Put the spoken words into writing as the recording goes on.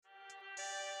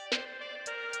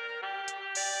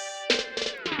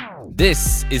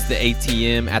This is the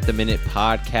ATM at the Minute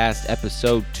podcast,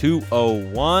 episode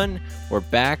 201. We're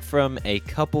back from a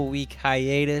couple week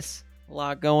hiatus. A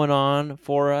lot going on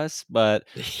for us, but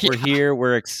we're here.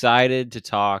 We're excited to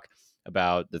talk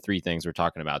about the three things we're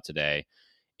talking about today.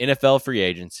 NFL free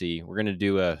agency. We're going to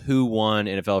do a who won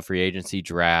NFL free agency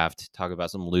draft, talk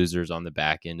about some losers on the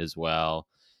back end as well.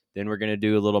 Then we're going to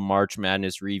do a little March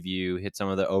Madness review, hit some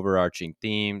of the overarching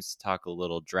themes, talk a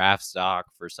little draft stock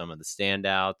for some of the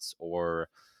standouts or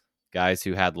guys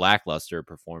who had lackluster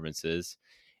performances.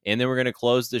 And then we're going to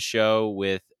close the show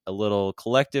with a little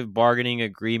collective bargaining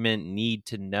agreement need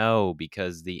to know,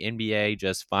 because the NBA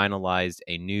just finalized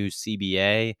a new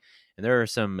CBA, and there are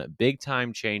some big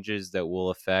time changes that will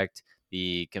affect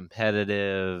the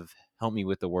competitive, help me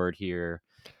with the word here,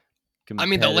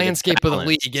 the landscape of the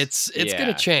league, it's Yeah.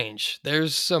 going to change.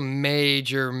 There's some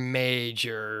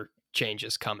major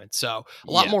changes coming. So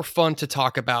a lot more fun to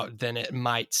talk about than it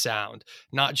might sound.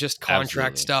 Not just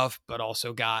contract stuff, but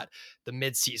also got the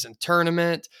midseason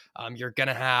tournament. You're going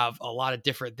to have a lot of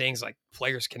different things, like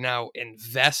players can now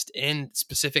invest in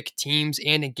specific teams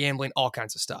and in gambling, all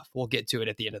kinds of stuff. We'll get to it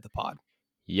at the end of the pod.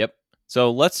 Yep. So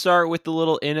let's start with the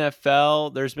little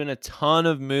NFL. There's been a ton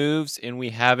of moves, and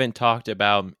we haven't talked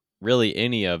about really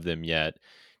any of them yet.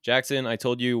 Jackson, I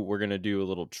told you we're going to do a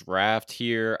little draft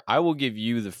here. I will give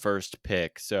you the first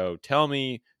pick. So tell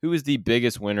me, who is the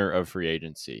biggest winner of free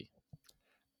agency?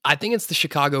 I think it's the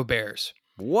Chicago Bears.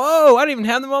 Whoa, I didn't even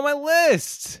have them on my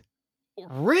list.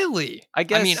 Really? I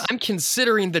guess. I'm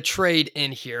considering the trade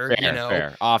in here.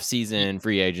 Fair. Off-season,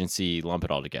 free agency, lump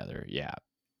it all together. Yeah.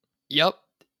 Yep.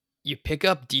 You pick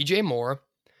up DJ Moore.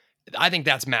 I think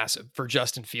that's massive for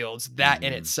Justin Fields, that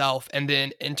in itself. And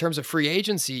then in terms of free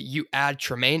agency, you add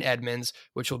Tremaine Edmonds,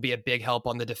 which will be a big help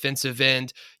on the defensive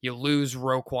end. You lose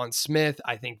Roquan Smith.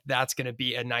 I think that's going to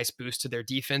be a nice boost to their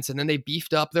defense. And then they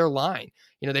beefed up their line.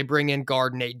 They bring in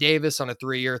guard Nate Davis on a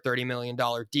 3-year, $30 million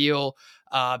deal.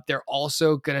 They're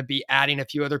also going to be adding a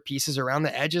few other pieces around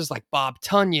the edges, like Bob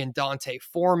Tonyan, Dante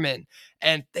Foreman.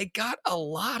 And they got a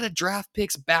lot of draft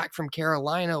picks back from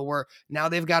Carolina, where now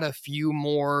they've got a few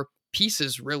more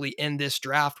pieces really in this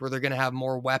draft where they're going to have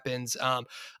more weapons,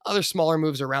 other smaller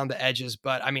moves around the edges.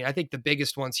 But I think the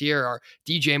biggest ones here are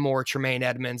DJ Moore, Tremaine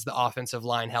Edmonds, the offensive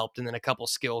line helped, and then a couple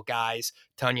skill guys,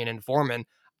 Tonyan and Foreman.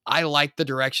 I like the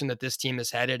direction that this team is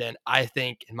headed, and I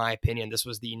think, in my opinion, this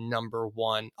was the number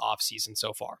one offseason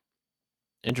so far.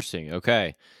 Interesting.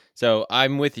 Okay. So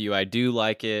I'm with you. I do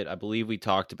like it. I believe we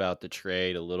talked about the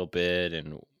trade a little bit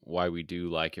and why we do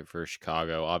like it for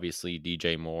Chicago. Obviously,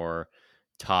 DJ Moore,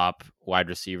 top wide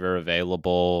receiver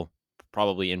available,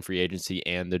 probably in free agency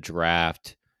and the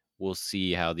draft. We'll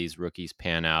see how these rookies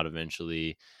pan out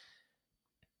eventually.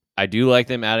 I do like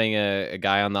them adding a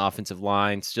guy on the offensive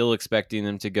line, still expecting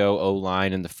them to go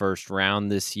O-line in the first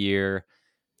round this year.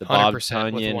 The Bob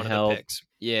Tonyan help.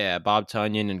 Yeah, Bob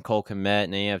Tonyan and Cole Kmet,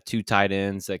 and they have two tight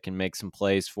ends that can make some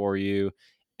plays for you.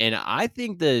 And I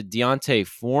think the Deontay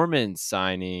Foreman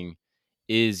signing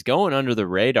is going under the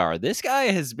radar. This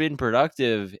guy has been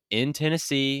productive in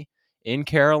Tennessee, in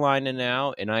Carolina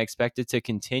now, and I expect it to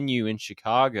continue in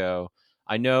Chicago.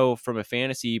 I know from a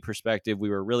fantasy perspective, we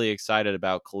were really excited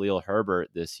about Khalil Herbert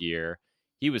this year.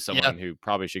 He was someone who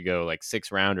probably should go like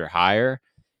 6th round or higher.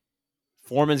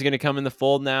 Foreman's going to come in the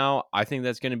fold now. I think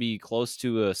that's going to be close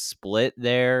to a split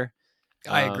there.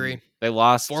 I agree. They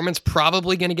lost. Foreman's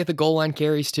probably going to get the goal line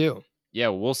carries too. Yeah,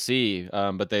 we'll see.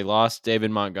 But they lost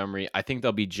David Montgomery. I think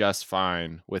they'll be just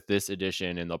fine with this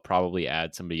addition, and they'll probably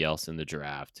add somebody else in the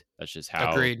draft. That's just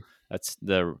how. Agreed. That's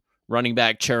the running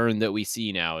back churn that we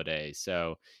see nowadays.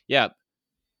 So, yeah,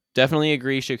 definitely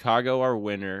agree. Chicago are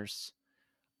winners.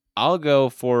 I'll go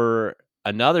for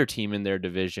another team in their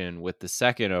division with the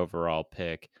second overall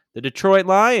pick, the Detroit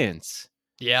Lions.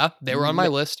 Yeah, they were on my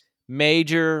list.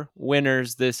 Major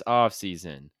winners this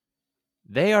offseason.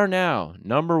 They are now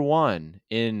number one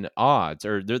in odds,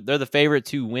 or they're the favorite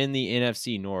to win the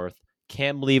NFC North.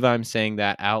 Can't believe I'm saying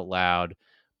that out loud.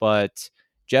 But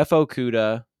Jeff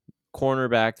Okudah,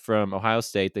 cornerback from Ohio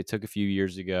State, they took a few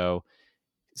years ago,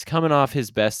 is coming off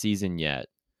his best season yet.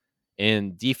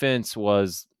 And defense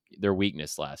was their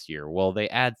weakness last year. Well, they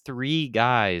add 3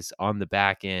 guys on the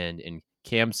back end, and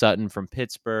Cam Sutton from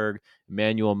Pittsburgh,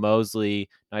 Emmanuel Mosley,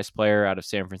 nice player out of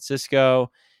San Francisco.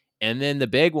 And then the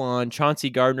big one, Chauncey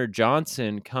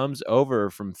Gardner-Johnson, comes over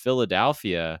from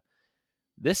Philadelphia.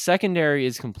 This secondary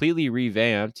is completely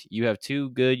revamped. You have 2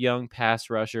 good young pass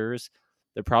rushers.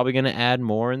 They're probably going to add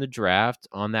more in the draft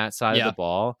on that side of the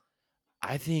ball.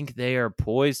 I think they are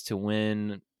poised to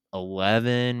win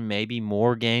 11, maybe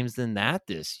more games than that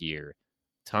this year.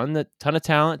 ton of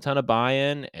talent, ton of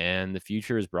buy-in, and the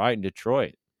future is bright in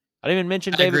Detroit. I didn't even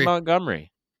mention I David agree.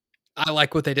 Montgomery. I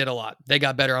like what they did a lot. They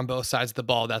got better on both sides of the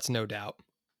ball. That's no doubt.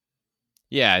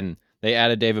 Yeah, and they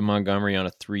added David Montgomery on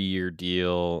a 3-year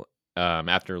deal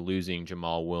after losing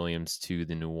Jamal Williams to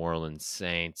the New Orleans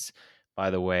Saints. By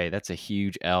the way, that's a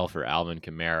huge L for Alvin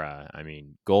Kamara. I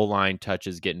mean, goal line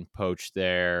touches getting poached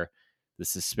there. The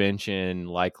suspension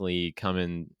likely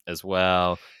coming as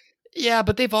well. Yeah,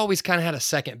 but they've always kind of had a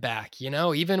second back, you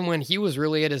know? Even when he was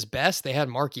really at his best, they had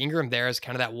Mark Ingram there as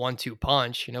kind of that 1-2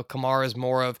 punch. You know, Kamara is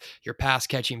more of your pass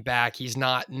catching back. He's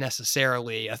not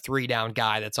necessarily a 3-down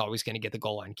guy that's always going to get the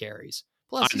goal line carries. I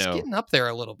Plus, he's know, getting up there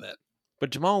a little bit. but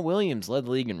Jamal Williams led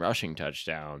the league in rushing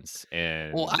touchdowns,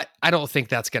 Well, and I don't think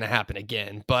that's going to happen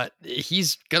again, but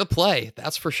he's going to play.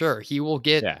 That's for sure. He will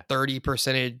get yeah.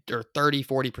 30% or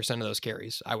 30-40% of those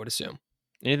carries, I would assume.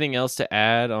 Anything else to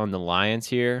add on the Lions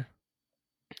here?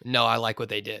 No, I like what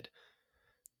they did.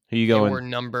 Who you They were going?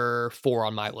 number 4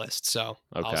 on my list, so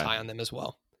I was Okay. high on them as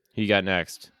well. Who you got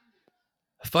next?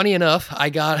 Funny enough, I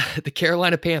got the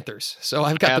Carolina Panthers. So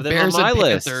I've I got the have them on Bears my and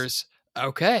list. Panthers.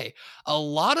 Okay. A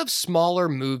lot of smaller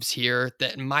moves here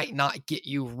that might not get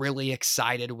you really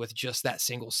excited with just that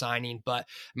single signing. But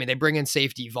I mean, they bring in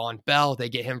safety Von Bell. They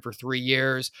get him for 3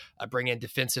 years. Bring in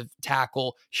defensive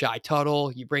tackle Shy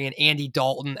Tuttle. You bring in Andy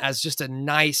Dalton as just a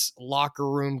nice locker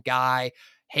room guy.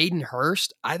 Hayden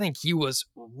Hurst, I think he was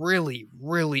really,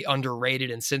 really underrated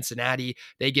in Cincinnati.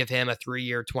 They give him a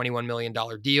 3-year, $21 million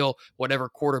deal. Whatever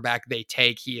quarterback they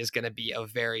take, he is going to be a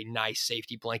very nice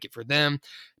safety blanket for them.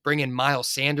 Bring in Miles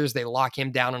Sanders. They lock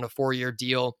him down on a 4-year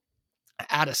deal.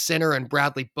 Add a center and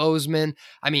Bradley Bozeman.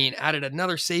 I mean, added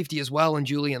another safety as well in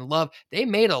Julian Love. They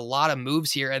made a lot of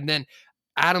moves here. And then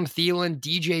Adam Thielen,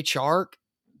 DJ Chark,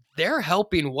 they're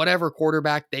helping whatever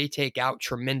quarterback they take out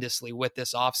tremendously with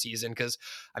this offseason. Because,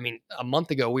 I mean, a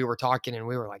month ago we were talking and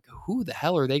we were like, who the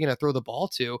hell are they going to throw the ball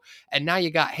to? And now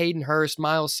you got Hayden Hurst,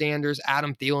 Miles Sanders,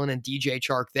 Adam Thielen, and DJ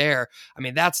Chark there. I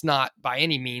mean, that's not by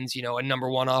any means, you know, a number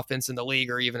 1 offense in the league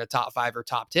or even a top 5 or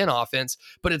top 10 offense,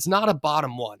 but it's not a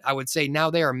bottom 1. I would say now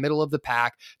they are middle of the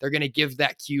pack. They're going to give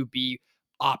that QB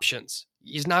options.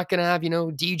 He's not going to have, you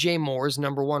know, DJ Moore's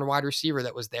number 1 wide receiver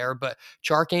that was there, but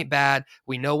Chark ain't bad.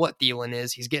 We know what Thielen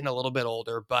is. He's getting a little bit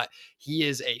older, but he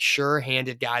is a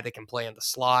sure-handed guy that can play in the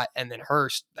slot. And then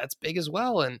Hurst, that's big as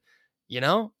well. And, you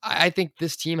know, I think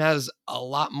this team has a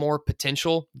lot more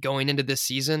potential going into this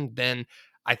season than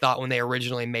I thought when they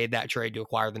originally made that trade to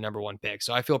acquire the number 1 pick.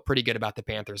 So I feel pretty good about the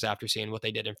Panthers after seeing what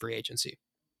they did in free agency.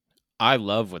 I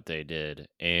love what they did,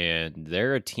 and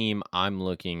they're a team I'm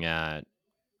looking at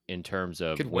in terms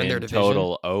of Could win their win division.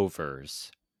 total overs.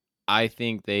 I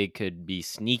think they could be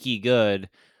sneaky good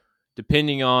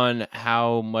depending on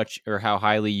how much or how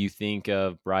highly you think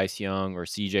of Bryce Young or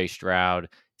CJ Stroud.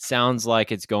 Sounds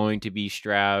like it's going to be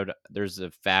Stroud. There's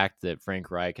a fact that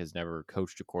Frank Reich has never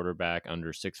coached a quarterback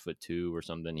under 6'2" or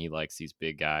something. He likes these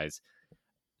big guys.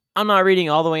 I'm not reading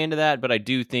all the way into that, but I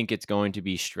do think it's going to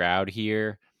be Stroud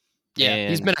here. Yeah,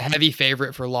 he's And been a heavy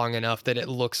favorite for long enough that it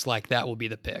looks like that will be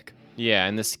the pick. yeah,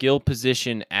 and the skill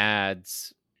position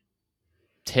ads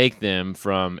take them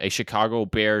from a Chicago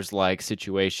Bears like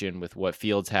situation with what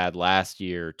Fields had last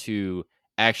year to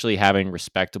actually having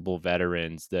respectable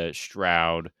veterans that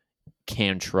Stroud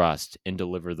can trust and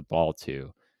deliver the ball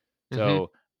to. Mm-hmm.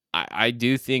 So I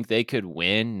do think they could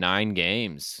win 9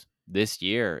 games this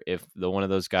year if one of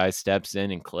those guys steps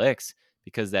in and clicks,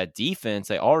 because that defense,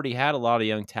 they already had a lot of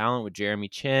young talent with Jeremy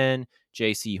Chin,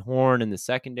 J.C. Horn in the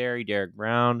secondary, Derek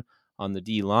Brown on the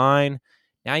D line.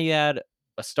 Now you add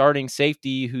a starting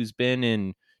safety who's been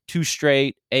in 2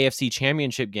 straight AFC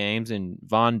championship games, and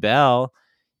Von Bell.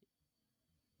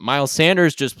 Miles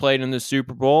Sanders just played in the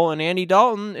Super Bowl, and Andy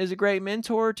Dalton is a great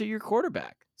mentor to your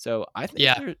quarterback. So I think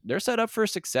Yeah, they're set up for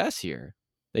success here.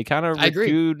 They kind of I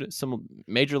agree. recouped some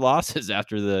major losses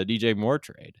after the DJ Moore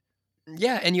trade.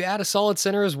 Yeah, and you add a solid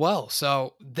center as well.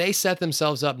 So they set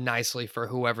themselves up nicely for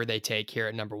whoever they take here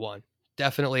at number 1.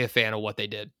 Definitely a fan of what they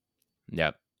did.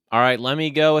 Yep. All right, let me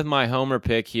go with my homer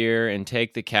pick here and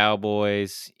take the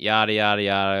Cowboys. Yada, yada,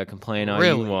 yada. Complain all you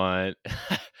Really? want.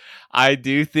 I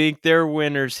do think they're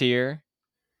winners here.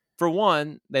 For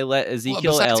one, they let Well,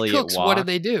 Ezekiel besides Elliott Cooks, what did walk.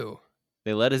 they do?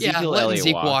 They let Yeah, Ezekiel letting Elliott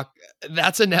Zeke walk. walk,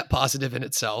 that's a net positive in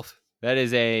itself. That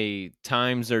is a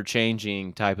times are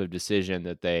changing type of decision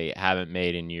that they haven't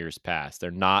made in years past. They're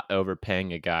not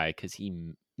overpaying a guy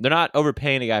they're not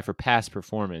overpaying a guy for past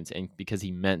performance and because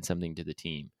he meant something to the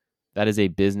team. That is a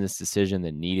business decision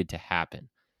that needed to happen.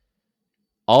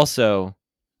 Also,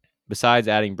 besides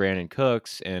adding Brandon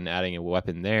Cooks and adding a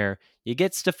weapon there, you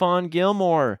get Stephon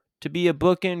Gilmore to be a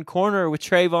bookend corner with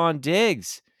Trayvon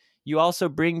Diggs. You also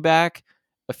bring back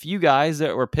a few guys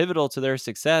that were pivotal to their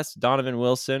success. Donovan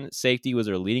Wilson, safety, was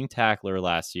their leading tackler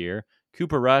last year.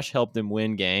 Cooper Rush helped them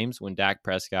win games when Dak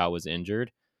Prescott was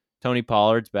injured. Tony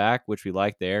Pollard's back, which we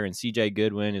like there, and CJ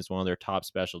Goodwin is one of their top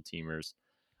special teamers.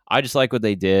 I just like what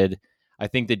they did. I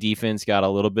think the defense got a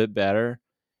little bit better,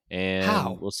 and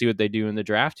How? we'll see what they do in the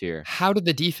draft here. How did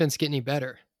the defense get any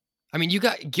better? I mean, you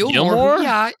got Gilmore, who, Gilmore?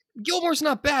 yeah, Gilmore's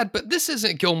not bad, but this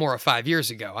isn't Gilmore of 5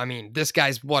 years ago. I mean, this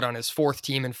guy's what, on his fourth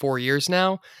team in 4 years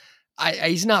now?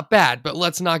 He's not bad, but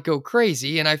let's not go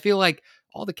crazy. And I feel like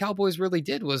all the Cowboys really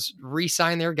did was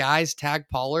re-sign their guys, tag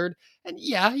Pollard, and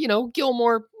yeah,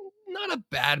 Gilmore, not a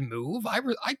bad move.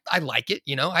 I like it.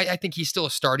 I think he's still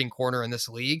a starting corner in this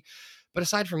league. But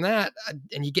aside from that,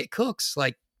 and you get Cooks,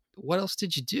 like, what else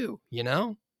did you do?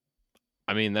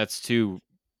 I mean, that's two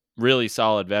really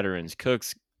solid veterans.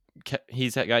 Cooks,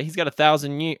 he's got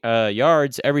 1,000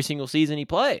 yards every single season he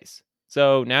plays.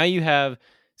 So now you have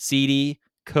CeeDee,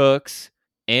 Cooks,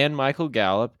 and Michael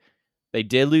Gallup. They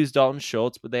did lose Dalton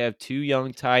Schultz, but they have two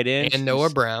young tight ends And Noah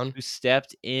Brown, who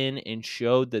stepped in and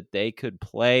showed that they could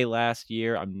play last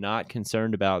year. I'm not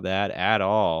concerned about that at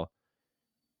all.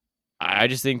 I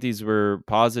just think these were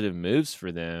positive moves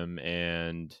for them,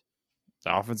 and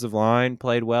the offensive line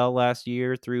played well last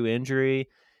year through injury,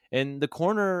 and the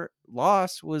corner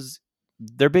loss was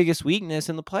their biggest weakness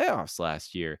in the playoffs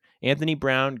last year. Anthony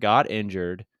Brown got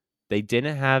injured. They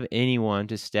didn't have anyone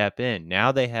to step in.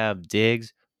 Now they have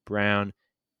Diggs, Brown,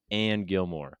 and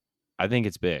Gilmore. I think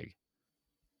it's big.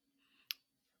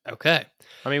 okay.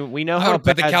 I mean, we know I how would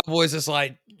put the bad. Cowboys as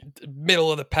like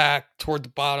middle of the pack toward the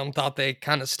bottom. Thought they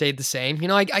kind of stayed the same.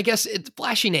 I guess it's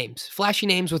flashy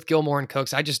names with Gilmore and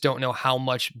Cooks. I just don't know how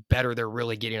much better they're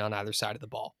really getting on either side of the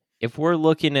ball. If we're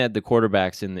looking at the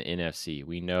quarterbacks in the NFC,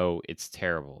 we know it's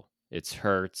terrible. It's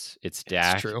Hurts, it's It's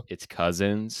Dak, true. it's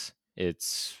Cousins,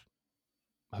 it's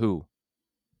who?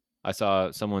 I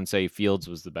saw someone say Fields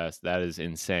was the best. That is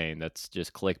insane. That's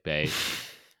just clickbait.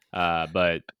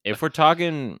 But if we're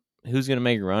talking who's going to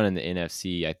make a run in the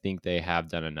NFC, I think they have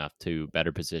done enough to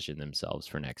better position themselves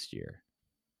for next year.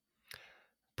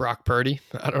 Brock Purdy.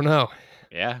 I don't know.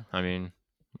 Yeah, I mean,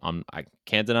 I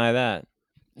can't deny that.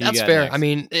 Who you That's got fair. next? I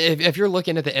mean, if you're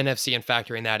looking at the NFC and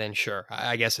factoring that in, sure.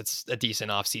 I guess it's a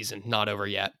decent offseason, not over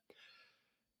yet.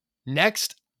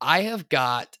 Next, I have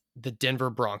got the Denver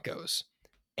Broncos.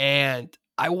 And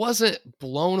I wasn't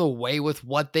blown away with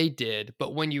what they did,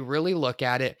 but when you really look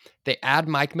at it, they add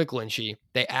Mike McGlinchey,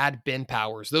 they add Ben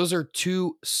Powers. Those are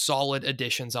two solid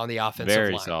additions on the offensive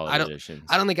Very line. solid additions.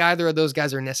 I don't think either of those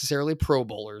guys are necessarily Pro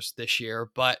Bowlers this year,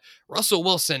 but Russell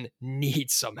Wilson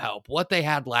needs some help. What they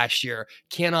had last year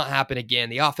cannot happen again.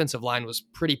 The offensive line was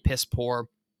pretty piss poor.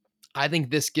 I think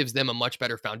this gives them a much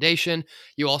better foundation.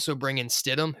 You also bring in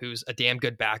Stidham, who's a damn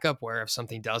good backup, where if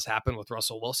something does happen with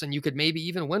Russell Wilson, you could maybe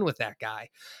even win with that guy.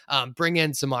 Bring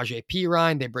in Samaje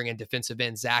Perine. They bring in defensive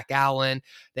end Zach Allen.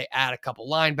 They add a couple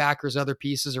linebackers, other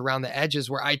pieces around the edges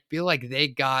where I feel like they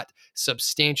got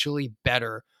substantially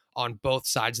better on both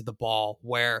sides of the ball,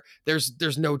 where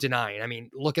there's no denying. I mean,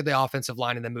 look at the offensive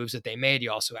line and the moves that they made.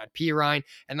 You also had Perine.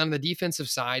 And then on the defensive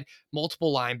side,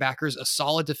 multiple linebackers, a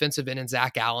solid defensive end in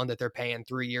Zach Allen that they're paying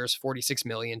 3 years, $46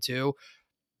 million to.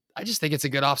 I just think it's a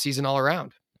good offseason all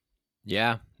around.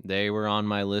 Yeah, they were on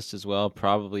my list as well.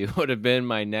 Probably would have been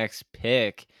my next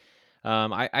pick.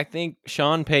 I think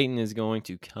Sean Payton is going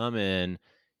to come in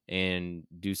and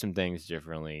do some things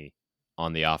differently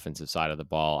on the offensive side of the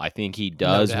ball. I think he No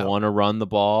does doubt. want to run the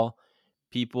ball.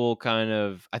 I think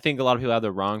a lot of people have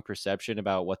the wrong perception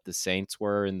about what the Saints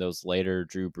were in those later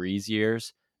Drew Brees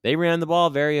years. They ran the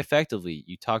ball very effectively.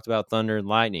 You talked about Thunder and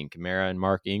Lightning, Kamara and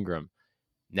Mark Ingram.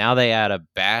 Now they add a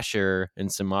basher in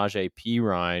Samaje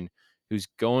Perine, who's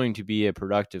going to be a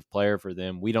productive player for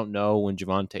them. We don't know when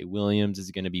Javonte Williams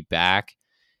is going to be back.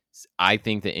 I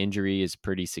think the injury is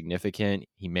pretty significant.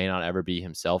 He may not ever be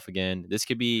himself again.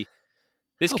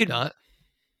 Hope not.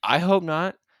 I hope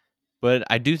not, but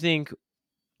I do think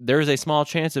there is a small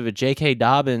chance of a J.K.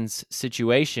 Dobbins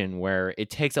situation where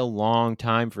it takes a long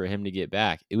time for him to get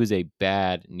back. It was a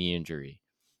bad knee injury.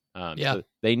 Yeah. So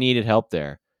they needed help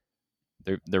there.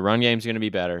 The run game is going to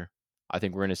be better. I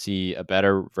think we're going to see a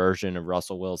better version of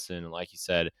Russell Wilson. And like you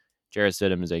said, Jarrett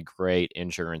Stidham is a great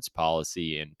insurance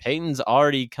policy. And Peyton's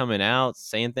already coming out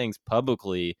saying things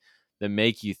publicly that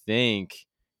make you think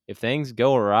if things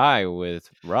go awry with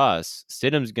Russ,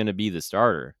 Stidham's going to be the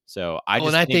starter. So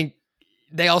And I think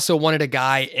they also wanted a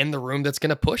guy in the room that's going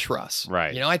to push Russ.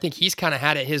 Right. I think he's kind of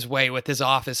had it his way with his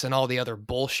office and all the other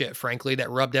bullshit, frankly, that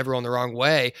rubbed everyone the wrong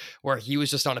way, where he was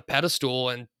just on a pedestal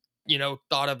and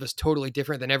thought of as totally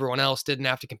different than everyone else, didn't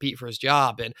have to compete for his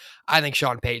job. And I think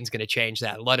Sean Payton's going to change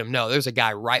that and let him know there's a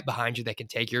guy right behind you that can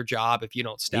take your job if you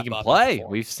don't He step can up and play.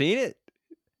 perform. We've seen it.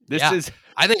 This Yeah. is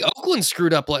I think Oakland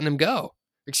screwed up letting him go.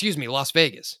 Excuse me, Las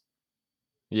Vegas.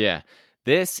 yeah.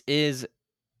 This is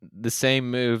the same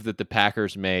move that the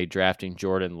Packers made drafting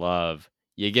Jordan Love.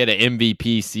 You get an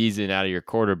MVP season out of your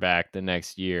quarterback the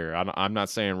next year. I'm not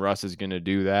saying Russ is going to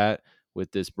do that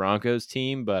with this Broncos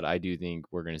team, but I do think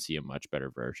we're going to see a much better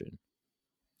version.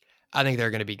 I think they're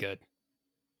going to be good.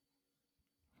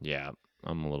 Yeah,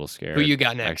 I'm a little Who scared. you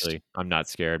got next? Actually, I'm not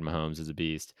scared. Mahomes is a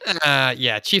beast.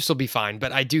 Yeah, Chiefs will be fine,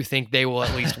 but I do think they will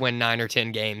at least win 9 or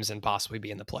 10 games and possibly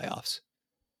be in the playoffs.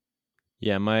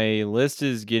 Yeah, my list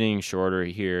is getting shorter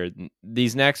here.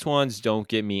 These next ones don't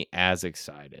get me as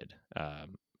excited.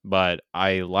 But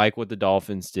I like what the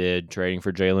Dolphins did, trading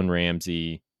for Jalen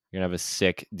Ramsey. You're going to have a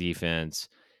sick defense.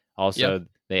 Yep. Also,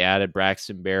 they added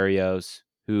Braxton Berrios,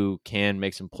 who can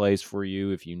make some plays for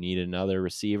you if you need another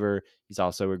receiver. He's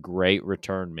also a great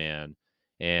return man.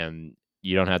 And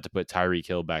you don't have to put Tyreek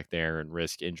Hill back there and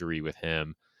risk injury with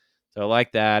him. So I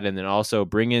like that. And then also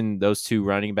bringing those two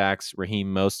running backs,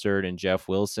 Raheem Mostert and Jeff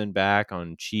Wilson, back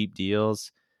on cheap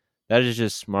deals. That is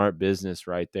just smart business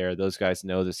right there. Those guys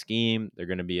know the scheme. They're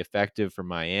going to be effective for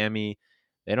Miami.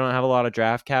 They don't have a lot of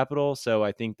draft capital, so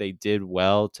I think they did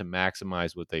well to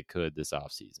maximize what they could this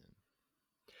offseason.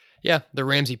 Yeah, the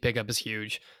Ramsey pickup is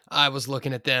huge. I was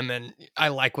looking at them and I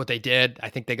like what they did. I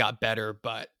think they got better,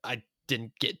 but I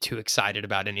didn't get too excited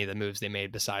about any of the moves they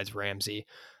made besides Ramsey.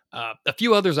 A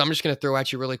few others I'm just going to throw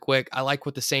at you really quick. I like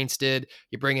what the Saints did.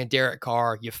 You bring in Derek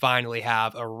Carr. You finally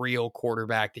have a real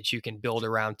quarterback that you can build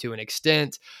around to an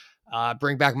extent.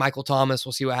 Bring back Michael Thomas.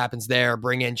 We'll see what happens there.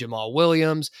 Bring in Jamal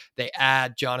Williams. They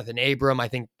add Jonathan Abram. I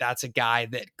think that's a guy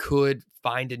that could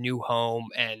find a new home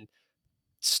and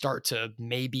start to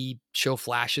maybe show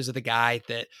flashes of the guy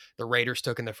that the Raiders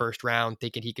took in the first round,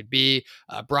 thinking he could be.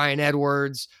 Brian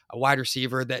Edwards, a wide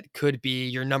receiver that could be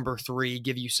your number 3,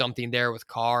 give you something there with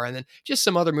Carr. And then just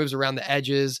some other moves around the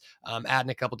edges,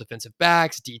 adding a couple defensive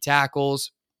backs, D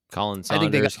tackles. Colin I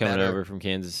think they got Saunders coming better. over from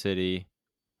Kansas City.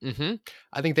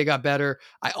 I think they got better.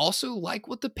 I also like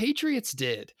what the Patriots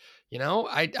did.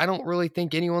 I don't really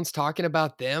think anyone's talking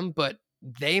about them, but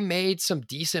they made some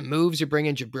decent moves. You bring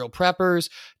in Jabril Peppers,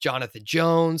 Jonathan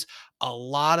Jones, a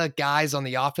lot of guys on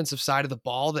the offensive side of the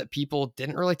ball that people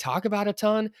didn't really talk about a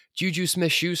ton. Juju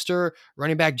Smith-Schuster,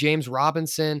 running back James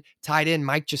Robinson, tight end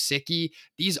Mike Gesicki.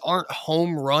 These aren't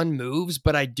home run moves,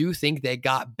 but I do think they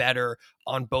got better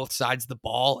on both sides of the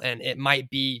ball. And it might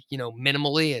be,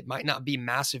 minimally, it might not be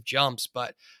massive jumps,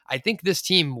 but I think this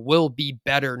team will be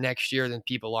better next year than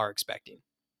people are expecting.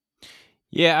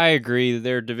 Yeah, I agree.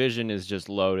 Their division is just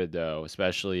loaded, though,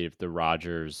 especially if the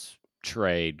Rodgers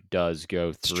trade does go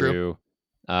It's true. through.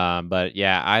 But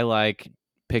yeah, I like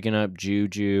picking up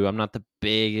Juju. I'm not the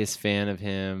biggest fan of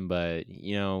him, but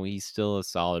he's still a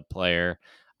solid player.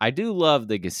 I do love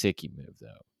the Gesicki move, though.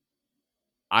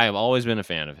 I have always been a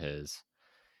fan of his.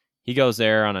 He goes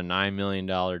there on a $9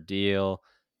 million deal.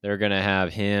 They're going to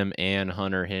have him and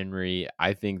Hunter Henry.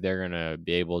 I think they're going to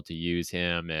be able to use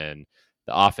him, and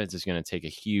the offense is going to take a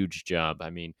huge jump. I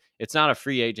mean, it's not a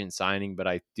free agent signing, but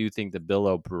I do think the Bill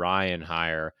O'Brien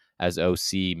hire as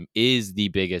OC is the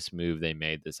biggest move they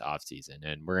made this offseason,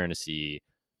 and we're going to see.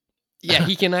 Yeah,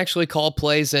 he can actually call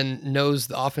plays and knows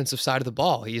the offensive side of the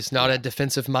ball. He's not Yeah, a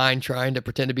defensive mind trying to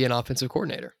pretend to be an offensive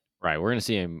coordinator. right. We're going to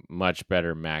see a much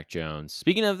better Mac Jones.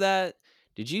 Speaking of that,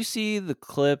 did you see the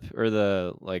clip or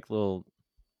the little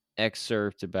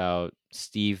excerpt about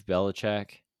Steve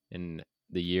Belichick and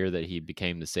the year that he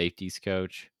became the safeties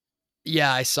coach?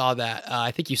 Yeah, I saw that.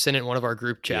 I think you sent it in one of our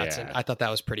group chats, and Yeah, I thought that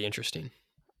was pretty interesting.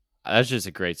 that's just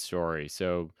a great story.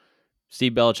 So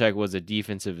Steve Belichick was a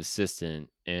defensive assistant,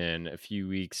 and a few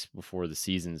weeks before the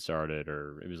season started,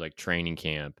 or it was like training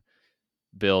camp,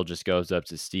 Bill just goes up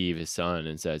to Steve, his son,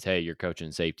 and says, "Hey, you're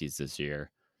coaching safeties this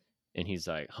year." And he's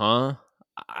like, "Huh?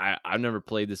 I've never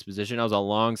played this position. I was a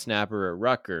long snapper at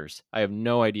Rutgers. I have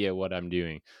no idea what I'm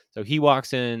doing." So he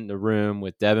walks in the room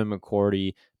with Devin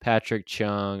McCourty, Patrick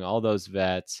Chung, all those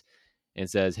vets, and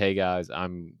says, "Hey guys,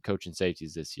 I'm coaching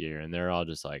safeties this year." And they're all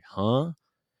just like, "Huh?"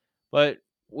 But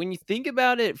when you think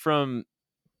about it from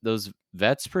those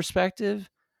vets' perspective,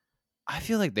 I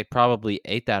feel like they probably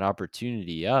ate that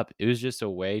opportunity up. It was just a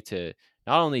way to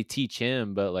not only teach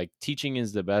him, but teaching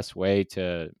is the best way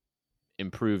to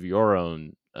improve your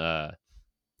own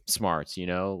smarts,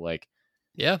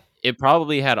 Yeah. it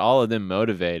probably had all of them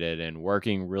motivated and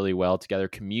working really well together,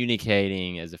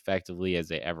 communicating as effectively as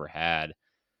they ever had.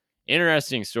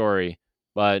 Interesting story.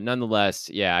 But nonetheless,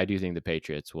 yeah, I do think the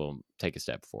Patriots will take a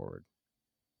step forward.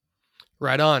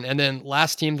 Right on. And then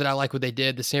last team that I like what they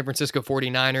did, the San Francisco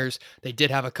 49ers, they did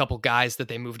have a couple guys that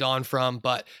they moved on from,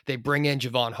 but they bring in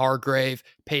Javon Hargrave,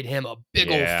 paid him a big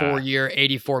old Yeah, 4-year,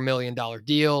 $84 million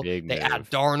deal. big They add move.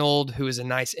 Darnold, who is a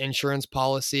nice insurance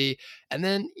policy. And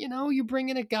then, you bring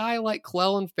in a guy like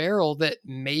Clellan Farrell that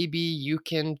maybe you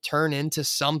can turn into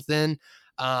something.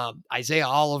 Isaiah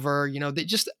Oliver, they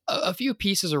just a few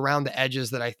pieces around the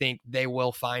edges that I think they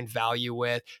will find value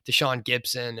with. Deshaun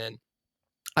Gibson, and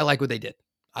I like what they did.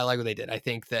 I like what they did. I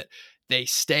think that they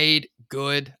stayed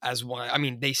good as one. I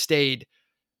mean, they stayed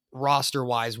roster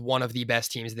wise one of the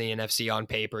best teams in the NFC on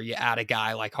paper. You add a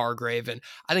guy like Hargrave, and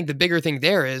I think the bigger thing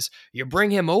there is you bring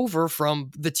him over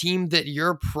from the team that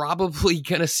you're probably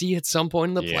going to see at some point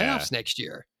in the Yeah, playoffs next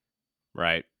year.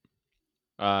 right.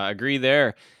 Agree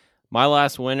there. My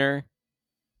last winner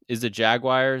is the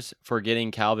Jaguars for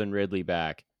getting Calvin Ridley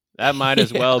back. That might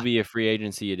as well Yeah. be a free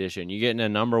agency addition. You're getting a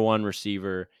number one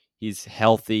receiver. He's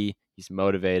healthy. He's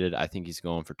motivated. I think he's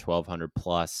going for 1,200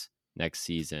 plus next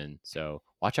season. So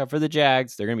watch out for the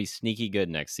Jags. They're going to be sneaky good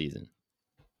next season.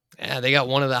 Yeah, they got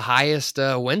one of the highest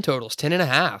win totals,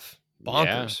 10.5. Yeah.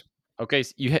 Bonkers. Okay.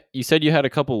 So you said you had a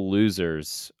couple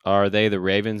losers. Are they the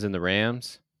Ravens and the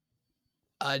Rams?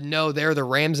 No, they're the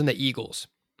Rams and the Eagles.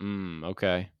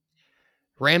 Okay.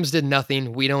 Rams did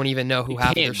nothing. We don't even know They who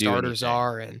half of their can't do starters anything.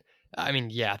 are. And I mean,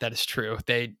 yeah, that is true.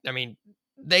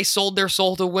 They sold their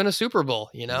soul to win a Super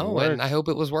Bowl, It and I worked. hope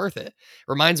it was worth it.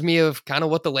 Reminds me of kind of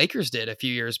what the Lakers did a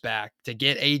few years back to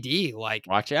get AD, like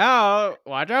Watch out.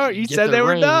 Watch out. You get said the they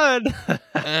were ring. done.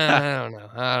 I don't know.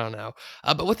 I don't know.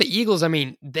 But with the Eagles, I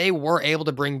mean, they were able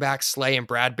to bring back Slay and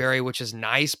Bradbury, which is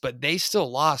nice, but they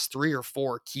still lost 3 or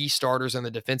 4 key starters on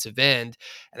the defensive end.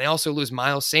 And they also lose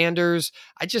Miles Sanders.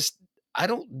 I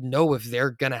don't know if they're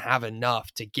going to have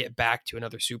enough to get back to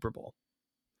another Super Bowl.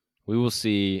 We will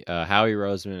see. Howie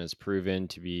Roseman has proven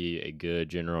to be a good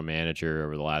general manager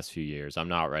over the last few years. I'm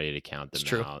not ready to count It's them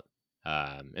true. out.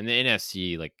 And the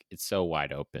NFC, like, it's so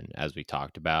wide open, as we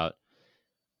talked about.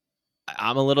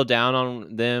 I'm a little down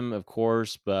on them, of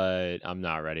course, but I'm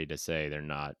not ready to say they're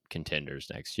not contenders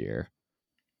next year.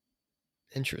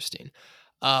 Interesting.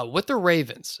 With the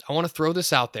Ravens, I want to throw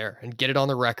this out there and get it on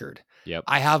the record. Yep.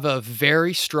 I have a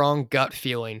very strong gut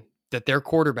feeling that their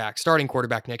starting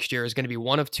quarterback next year, is going to be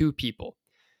one of two people.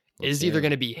 It Let's is hear either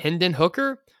going 'em. to be Hendon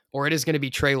Hooker or it is going to be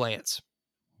Trey Lance.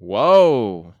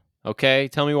 Whoa. Okay.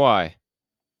 Tell me why.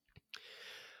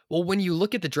 Well, when you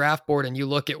look at the draft board and you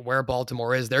look at where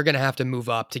Baltimore is, they're going to have to move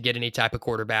up to get any type of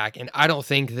quarterback. And I don't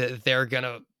think that they're going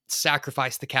to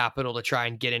sacrifice the capital to try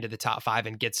and get into the top 5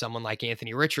 and get someone like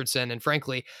Anthony Richardson. And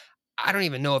frankly, I don't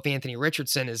even know if Anthony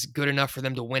Richardson is good enough for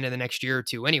them to win in the next year or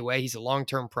two anyway. He's a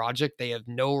long-term project. They have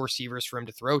no receivers for him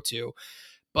to throw to.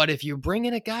 But if you bring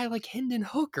in a guy like Hendon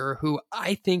Hooker, who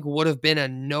I think would have been a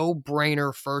no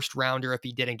brainer first rounder if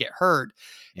he didn't get hurt,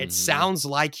 it Hmm. sounds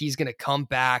like he's going to come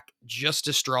back just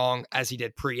as strong as he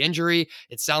did pre injury.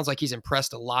 It sounds like he's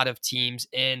impressed a lot of teams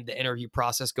in the interview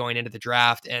process going into the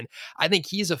draft. And I think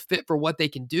he's a fit for what they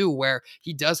can do, where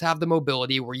he does have the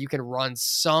mobility where you can run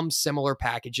some similar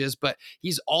packages, but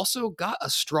he's also got a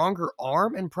stronger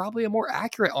arm and probably a more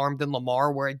accurate arm than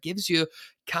Lamar, where it gives you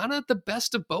kind of the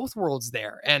best of both worlds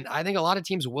there. And I think a lot of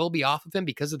teams will be off of him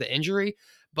because of the injury,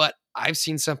 but I've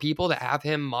seen some people that have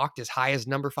him mocked as high as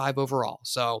number 5 overall.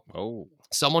 So Oh.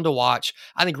 someone to watch.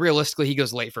 I think realistically, he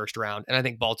goes late first round. And I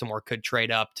think Baltimore could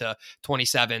trade up to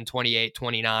 27, 28,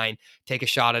 29, take a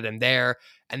shot at him there.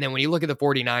 And then when you look at the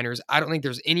 49ers, I don't think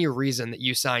there's any reason that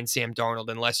you sign Sam Darnold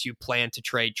unless you plan to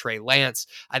trade Trey Lance.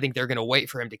 I think they're going to wait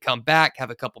for him to come back, have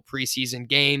a couple preseason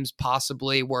games,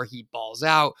 possibly where he balls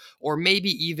out, or maybe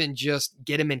even just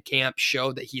get him in camp,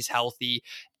 show that he's healthy,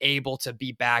 able to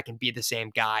be back and be the same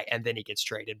guy, and then he gets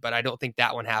traded. But I don't think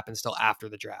that one happens till after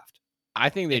the draft, I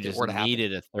think they if it just were to happen.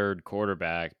 needed a third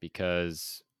quarterback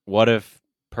because what if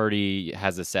Purdy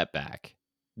has a setback?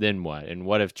 Then what? And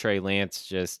what if Trey Lance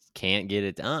just can't get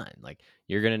it done? Like,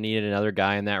 you're going to need another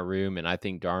guy in that room. And I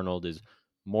think Darnold is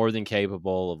more than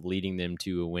capable of leading them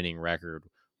to a winning record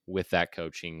with that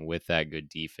coaching, with that good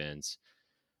defense.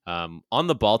 On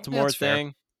the Yeah, Baltimore that's fair.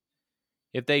 thing,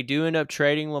 if they do end up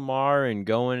trading Lamar and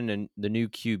going in the new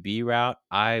QB route,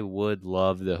 I would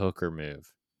love the Hooker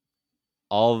move.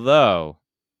 Although,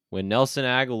 when Nelson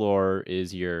Aguilar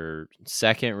is your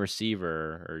second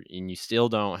receiver, and you still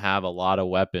don't have a lot of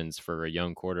weapons for a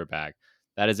young quarterback,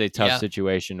 that is a tough Yeah,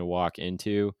 situation to walk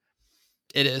into.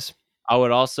 it is. I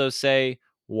would also say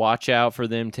watch out for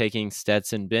them taking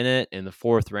Stetson Bennett in the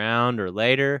 4th round or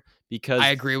later I because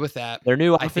agree with that. their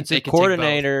new I think they offensive could take both.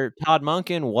 coordinator, Todd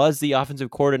Monken, was the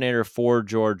offensive coordinator for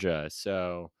Georgia.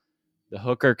 So the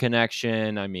Hooker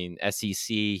connection, I mean, SEC,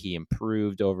 he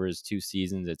improved over his 2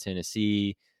 seasons at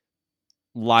Tennessee.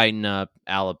 Lighten up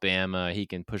Alabama. He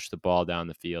can push the ball down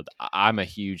the field. I'm a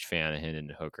huge fan of Hendon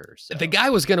Hooker. The So, guy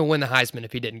was going to win the Heisman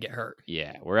if he didn't get hurt.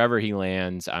 yeah, wherever he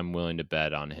lands, I'm willing to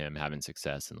bet on him having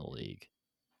success in the league.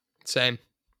 Same.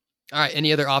 All right.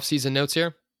 Any other offseason notes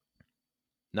here?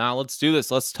 Now, let's do this.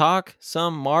 Let's talk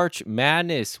some March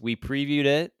Madness. We previewed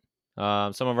it.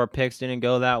 Some of our picks didn't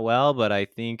go that well, but I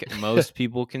think most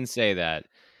people can say that.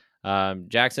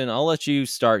 Jackson, I'll let you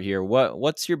start here.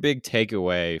 What's your big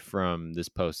takeaway from this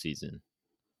postseason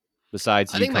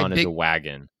besides I think my UConn as a big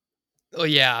wagon? Oh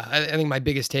yeah, I think my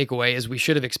biggest takeaway is we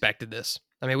should have expected this.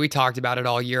 I mean, we talked about it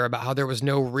all year about how there was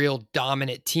no real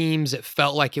dominant teams. It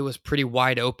felt like it was pretty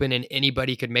wide open and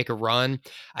anybody could make a run.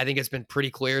 I think it's been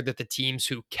pretty clear that the teams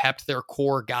who kept their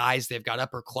core guys, they've got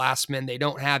upperclassmen, they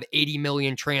don't have 80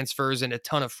 million transfers and a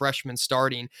ton of freshmen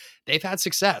starting. They've had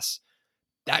success.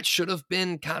 That should have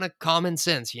been kind of common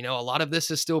sense. You know, a lot of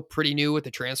this is still pretty new with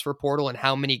the transfer portal and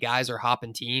how many guys are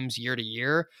hopping teams year to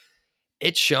year.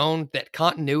 It's shown that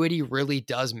continuity really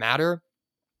does matter.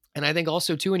 And I think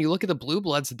also, too, when you look at the Blue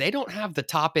Bloods, they don't have the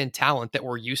top end talent that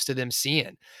we're used to them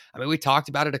seeing. I mean, we talked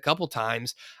about it a couple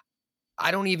times.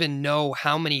 I don't even know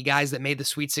how many guys that made the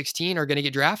Sweet 16 are going to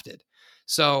get drafted.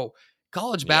 So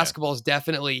college Yeah. basketball has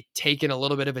definitely taken a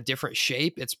little bit of a different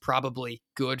shape. It's probably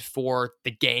good for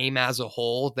the game as a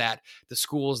whole that the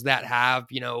schools that have,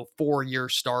 4-year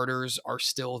starters are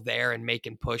still there and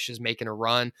making pushes, making a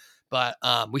run. But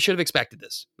we should have expected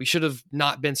this. We should have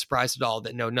not been surprised at all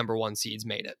that no number one seeds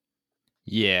made it.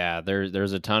 Yeah,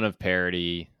 there's a ton of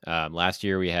parity. Last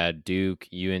year we had Duke,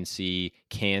 UNC,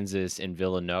 Kansas, and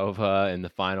Villanova in the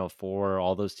Final Four.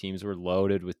 All those teams were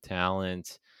loaded with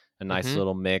talent, a nice Hmm.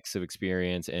 little mix of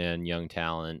experience and young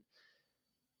talent.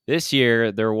 This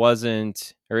year there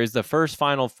wasn't, or is the first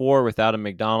Final Four without a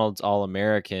McDonald's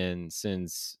All-American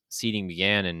since seeding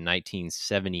began in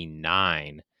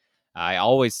 1979. I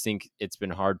always think it's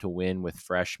been hard to win with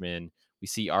freshmen. We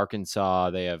see Arkansas,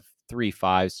 they have 3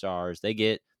 5 stars.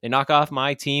 They knock off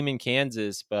my team in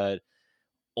Kansas, but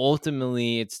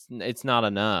ultimately it's not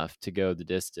enough to go the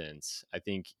distance. I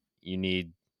think you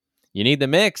need the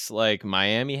mix like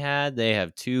Miami had. They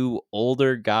have 2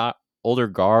 older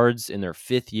guards in their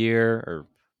 5th year or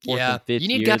 4th Yeah, and 5th you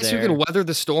need year guys who can there. weather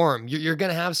the storm. You're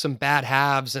going to have some bad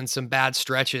halves and some bad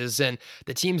stretches. And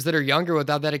the teams that are younger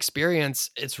without that experience,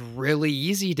 it's really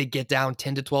easy to get down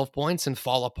 10 to 12 points and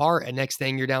fall apart. And next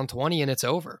thing you're down 20 and it's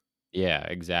over. Yeah,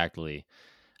 exactly.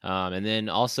 And then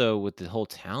also with the whole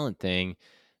talent thing,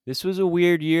 this was a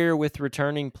weird year with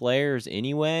returning players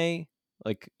anyway.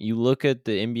 Like you look at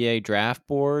the NBA draft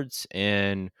boards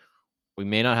and we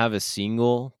may not have a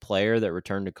single player that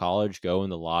returned to college go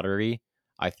in the lottery.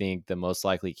 I think the most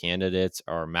likely candidates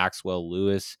are Maxwell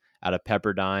Lewis out of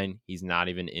Pepperdine. He's not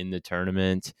even in the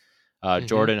tournament. Hmm.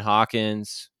 Jordan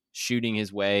Hawkins shooting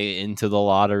his way into the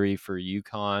lottery for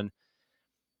UConn.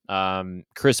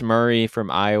 Chris Murray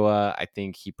from Iowa, I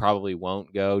think he probably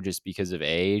won't go just because of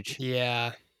age.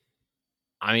 Yeah.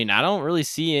 I mean, I don't really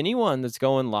see anyone that's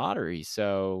going lottery.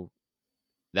 So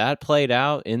that played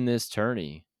out in this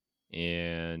tourney,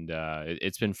 and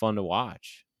it's been fun to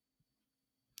watch.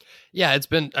 Yeah, it's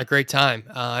been a great time.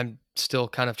 I'm still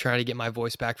kind of trying to get my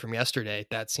voice back from yesterday.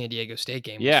 That San Diego State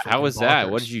game was Yeah, how freaking was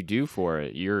that? What did bonkers. you do for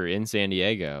it? You're in San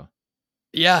Diego.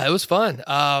 Yeah, it was fun.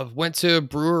 Went to a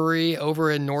brewery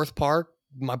over in North Park.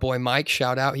 My boy Mike,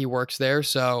 shout out, he works there.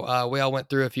 So we all went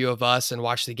through, a few of us, and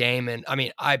watched the game. And I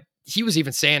mean, he was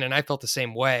even saying, and I felt the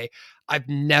same way. I've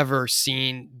never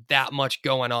seen that much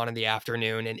going on in the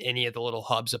afternoon in any of the little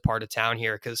hubs of part of town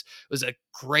here because it was a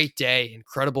great day,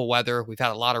 incredible weather. We've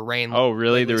had a lot of rain Oh,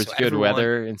 really? There lately, so was good everyone,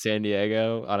 weather in San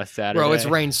Diego on a bro, it's Saturday?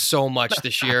 rained so much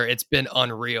this year. It's been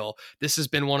unreal. This has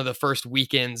been one of the first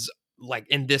weekends like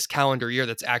in this calendar year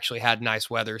that's actually had nice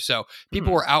weather. So people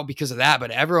Hmm. were out because of that,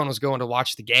 but everyone was going to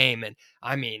watch the game. And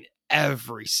I mean,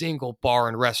 every single bar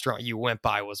and restaurant you went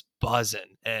by was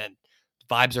buzzing and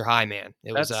vibes are high, man.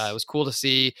 It That's was cool to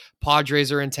see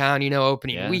Padres are in town,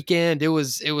 opening yeah. weekend. It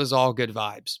was all good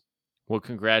vibes. Well,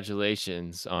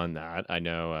 congratulations on that. I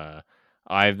know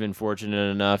I've been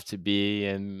fortunate enough to be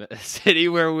in a city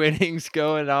where winning's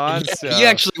going on. Yeah, you So,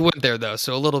 actually went there though,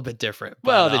 so a little bit different, but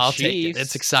well, the I'll take it. It's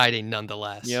Chiefs, exciting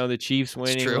nonetheless. the Chiefs It's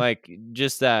winning, true. like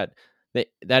just that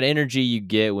energy you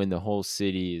get when the whole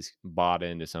city is bought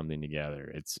into something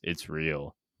together. It's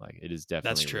real. Like it is That's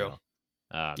definitely true. real.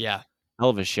 Um, Yeah. hell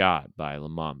of a shot by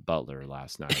Lamont Butler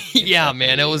last night against Yeah,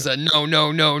 man, it was FAU. a no,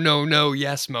 no, no, no, no,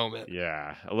 yes moment.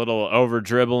 Yeah, a little over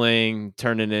dribbling,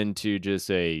 turning into just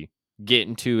a get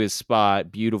into his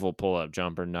spot, beautiful pull up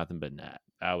jumper, nothing but net.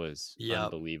 That was Yep.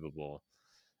 unbelievable.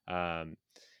 Um,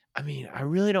 I mean, I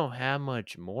really don't have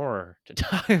much more to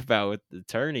talk about with the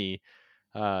tourney.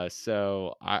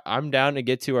 I'm down to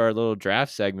get to our little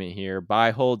draft segment here.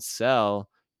 Buy, hold, sell,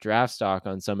 draft stock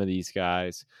on some of these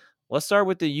guys. Let's start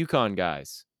with the Yukon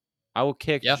guys. I will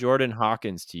kick Yeah. Jordan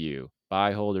Hawkins to you.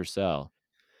 Buy, hold, or sell.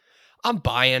 I'm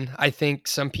buying. I think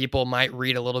some people might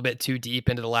read a little bit too deep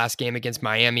into the last game against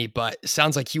Miami, but it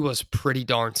sounds like he was pretty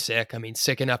darn sick. I mean,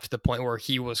 sick enough to the point where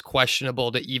he was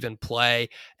questionable to even play.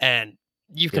 And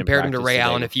you've Didn't compared him to practice Ray the day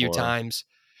Allen a few before. times.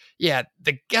 Yeah,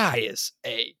 the guy is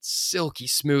a silky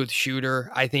smooth shooter.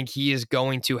 I think he is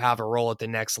going to have a role at the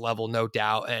next level, no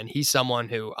doubt. And he's someone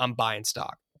who I'm buying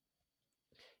stock.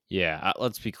 Yeah,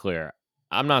 let's be clear.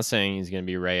 I'm not saying he's going to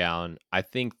be Ray Allen. I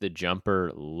think the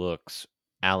jumper looks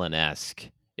Allen-esque.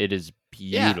 It is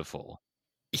Yeah, beautiful.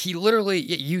 he literally,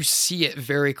 you see it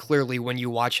very clearly when you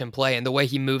watch him play, and the way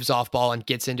he moves off ball and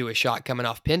gets into a shot coming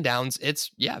off pin downs,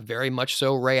 it's, yeah, very much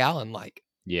so Ray Allen like.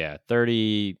 Yeah,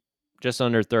 30, just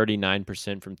under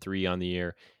 39% from three on the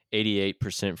year,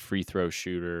 88% free throw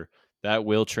shooter. That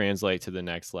will translate to the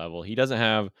next level. He doesn't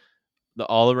have the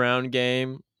all around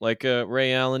game like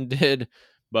Ray Allen did,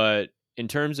 but in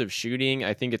terms of shooting,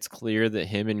 I think it's clear that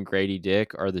him and Grady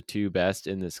Dick are the two best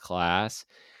in this class.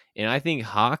 And I think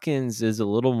Hawkins is a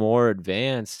little more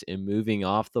advanced in moving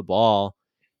off the ball.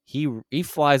 He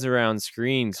flies around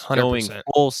screens going 100%.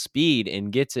 full speed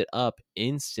and gets it up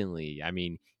instantly. I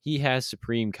mean, he has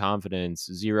supreme confidence,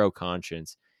 zero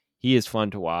conscience. He is fun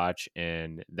to watch,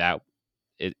 and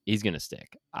he's going to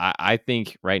stick. I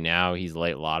think right now he's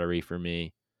late lottery for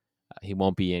me. He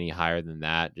won't be any higher than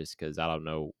that just because I don't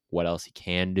know what else he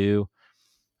can do,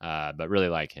 but really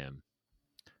like him.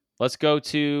 Let's go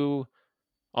to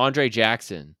Andre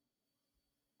Jackson.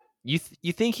 You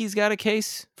think he's got a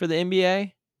case for the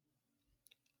NBA?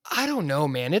 I don't know,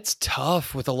 man. It's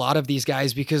tough with a lot of these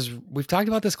guys because we've talked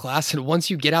about this class, and once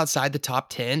you get outside the top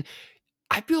 10,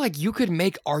 I feel like you could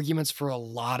make arguments for a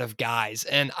lot of guys.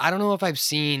 And I don't know if I've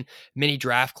seen many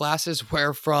draft classes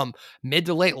where from mid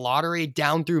to late lottery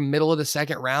down through middle of the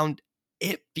second round,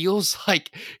 it feels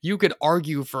like you could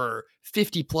argue for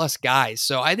 50 plus guys.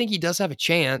 So I think he does have a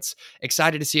chance.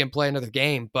 Excited to see him play another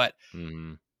game, but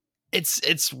Mm-hmm.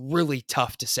 it's really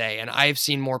tough to say. And I've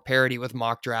seen more parity with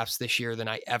mock drafts this year than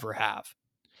I ever have.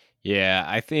 Yeah,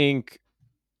 I think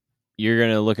you're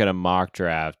going to look at a mock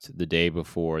draft the day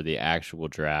before the actual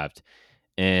draft,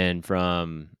 and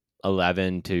from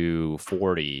 11 to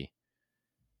 40,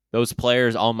 those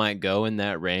players all might go in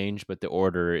that range, but the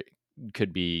order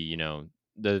could be,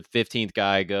 the 15th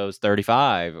guy goes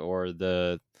 35 or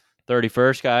the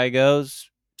 31st guy goes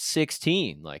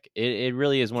 16. Like it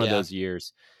really is one of Yeah, those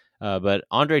years. But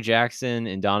Andre Jackson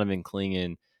and Donovan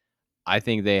Clingan, I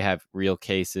think they have real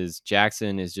cases.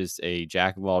 Jackson is just a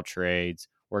jack of all trades,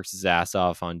 works his ass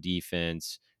off on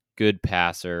defense, good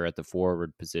passer at the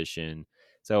forward position.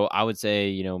 So I would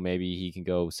say, maybe he can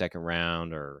go second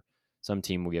round or some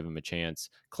team will give him a chance.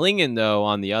 Klingon, though,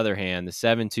 on the other hand, the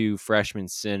 7'2 freshman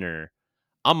center,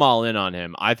 I'm all in on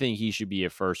him. I think he should be a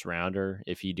first rounder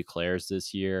if he declares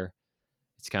this year.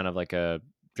 It's kind of like a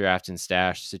draft and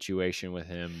stash situation with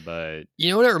him, but you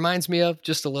know what it reminds me of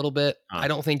just a little bit? uh, I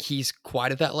don't think he's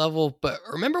quite at that level, but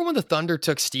remember when the Thunder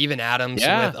took Steven Adams with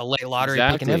yeah, a late lottery pick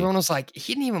and exactly. everyone was like,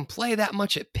 he didn't even play that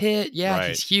much at Pitt. Yeah, Right.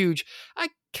 he's huge. I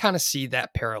kind of see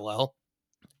that parallel.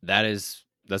 That's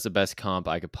the best comp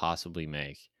I could possibly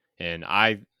make. And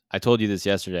I told you this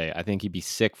yesterday. I think he'd be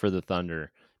sick for the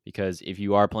Thunder because if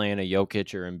you are playing a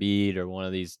Jokic or Embiid or one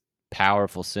of these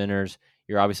powerful centers,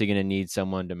 you're obviously going to need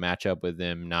someone to match up with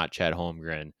them, not Chet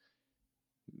Holmgren.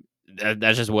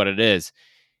 That's just what it is.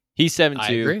 He's I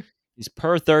 7'2". agree. His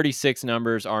per 36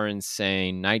 numbers are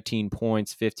insane. 19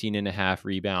 points, 15 and a half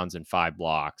rebounds, and 5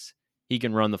 blocks. He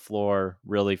can run the floor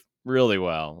really, really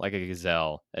well, like a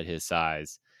gazelle at his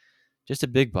size. Just a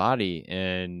big body.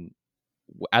 And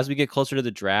as we get closer to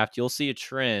the draft, you'll see a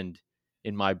trend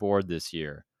in my board this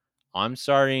year. I'm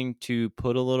starting to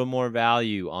put a little more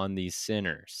value on these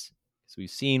centers because we've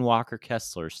seen Walker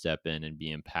Kessler step in and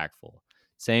be impactful.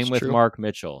 It's Same with true. Mark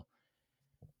Mitchell.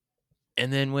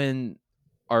 And then when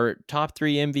our top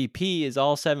 3 MVP is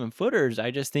all 7-footers,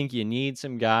 I just think you need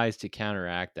some guys to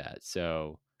counteract that.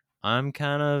 So I'm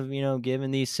kind of,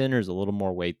 giving these centers a little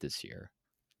more weight this year.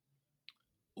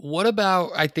 What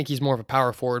about, I think he's more of a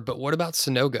power forward, but what about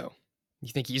Sonogo? You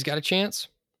think he's got a chance?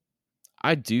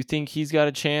 I do think he's got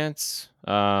a chance,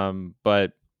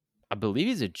 but I believe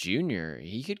he's a junior.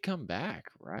 He could come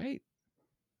back, right?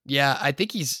 Yeah, I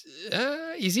think he's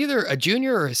either a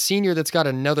junior or a senior that's got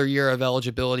another year of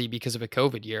eligibility because of a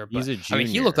COVID year. He's But a I mean,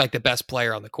 he looked junior. like the best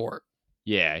player on the court.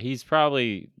 Yeah, he's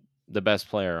probably the best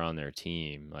player on their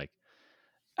team. Like,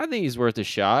 I think he's worth a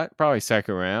shot. Probably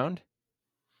second round.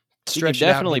 He can Stretch it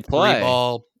out, definitely hit the three play.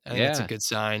 ball. I think that's a Yeah. good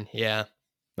sign. Yeah.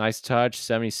 Nice touch,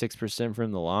 76%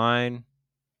 from the line.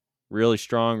 Really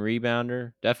strong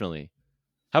rebounder. Definitely.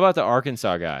 How about the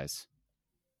Arkansas guys?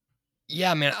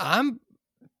 Yeah, man,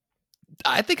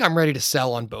 I think I'm ready to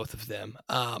sell on both of them.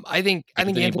 I think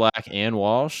Anthony Anthony Black and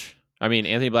Walsh? I mean,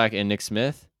 Anthony Black and Nick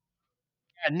Smith?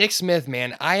 yeah, Nick Smith,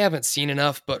 man, I haven't seen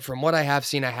enough, but from what I have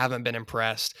seen, I haven't been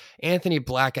impressed. Anthony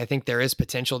Black, I think there is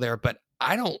potential there, but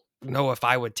I don't know if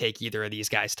I would take either of these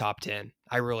guys top 10.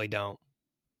 I really don't.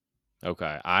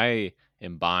 Okay. I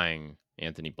am buying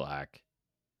Anthony Black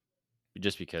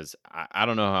just because I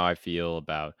don't know how I feel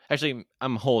about. Actually,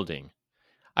 I'm holding.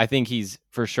 I think he's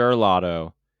for sure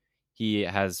lotto. He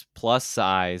has plus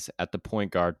size at the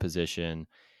point guard position,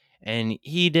 and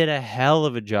he did a hell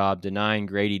of a job denying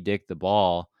Grady Dick the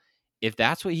ball. If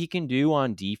that's what he can do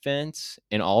on defense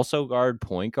and also guard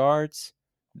point guards,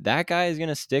 that guy is going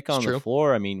to stick It's on the true.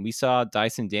 floor. I mean, we saw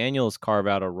Dyson Daniels carve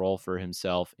out a role for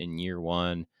himself in year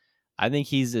one. I think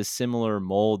he's a similar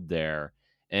mold there.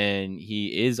 And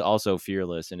he is also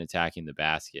fearless in attacking the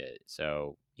basket.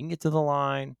 So he can get to the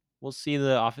line. We'll see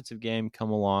the offensive game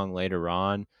come along later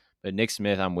on. But Nick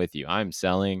Smith, I'm with you. I'm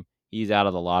selling. He's out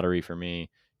of the lottery for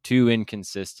me. Too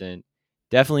inconsistent.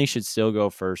 Definitely should still go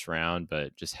first round,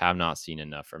 but just have not seen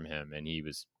enough from him. And he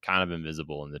was kind of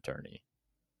invisible in the tourney.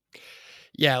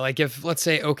 Yeah, like if let's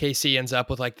say OKC ends up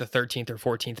with like the 13th or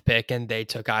 14th pick and they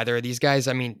took either of these guys,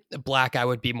 I mean, Black I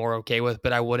would be more okay with,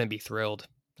 but I wouldn't be thrilled.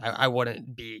 I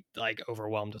wouldn't be like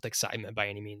overwhelmed with excitement by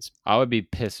any means. I would be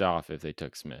pissed off if they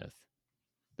took Smith.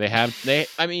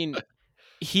 I mean,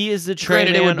 he is the Trey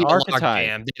Granted, it would Man be a archetype.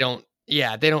 logjam.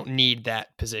 They don't need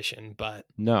that position, but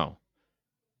No.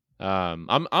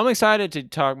 I'm excited to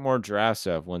talk more draft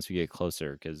stuff once we get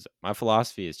closer because my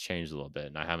philosophy has changed a little bit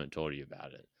and I haven't told you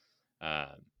about it.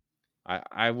 Um,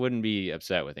 I wouldn't be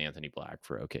upset with Anthony Black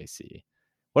for OKC.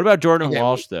 What about Jordan okay,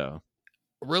 Walsh though?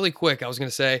 really quick, I was going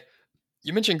to say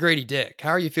you mentioned Grady Dick. How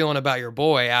are you feeling about your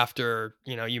boy after,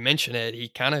 you mentioned it? He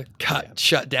kind of got Yeah.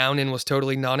 shut down and was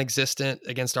totally non-existent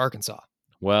against Arkansas.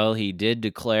 Well, he did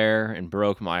declare and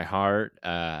broke my heart.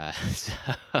 So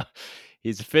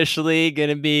he's officially going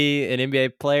to be an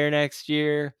NBA player next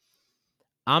year.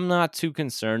 I'm not too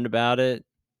concerned about it.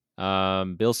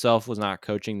 Bill Self was not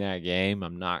coaching that game.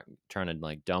 I'm not trying to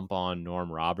like dump on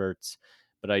Norm Roberts,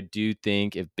 but I do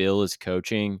think if Bill is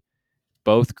coaching,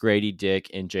 both Grady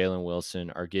Dick and Jalen Wilson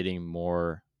are getting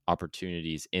more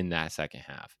opportunities in that second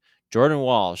half. Jordan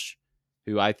Walsh,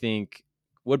 who I think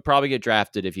would probably get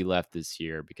drafted if he left this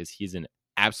year because he's an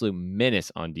absolute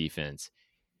menace on defense,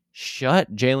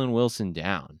 shut Jalen Wilson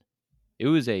down. It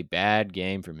was a bad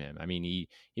game from him. I mean, he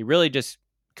really just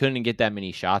couldn't get that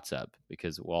many shots up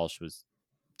because Walsh was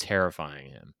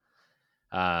terrifying him.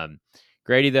 Um,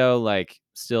 Grady though, like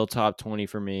still top 20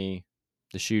 for me.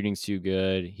 The shooting's too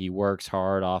good. He works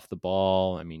hard off the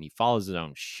ball. I mean, he follows his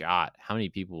own shot. How many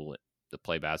people that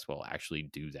play basketball actually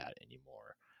do that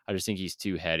anymore? I just think he's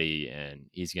too heady and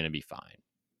he's going to be fine.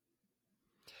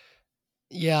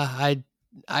 Yeah,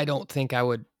 I don't think I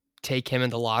would take him in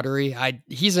the lottery.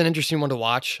 He's an interesting one to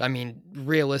watch. I mean,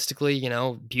 realistically,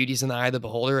 beauty's in the eye of the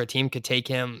beholder. A team could take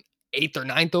him eighth or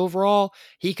ninth overall.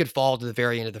 He could fall to the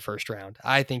very end of the first round.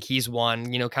 I think he's one,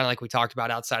 kind of like we talked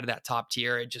about outside of that top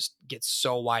tier. It just gets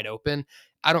so wide open.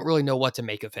 I don't really know what to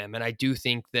make of him. And I do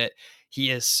think that he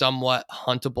is somewhat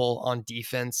huntable on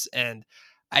defense. And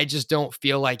I just don't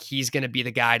feel like he's going to be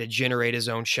the guy to generate his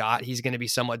own shot. He's going to be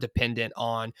somewhat dependent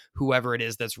on whoever it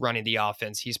is that's running the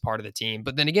offense. He's part of the team.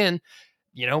 But then again,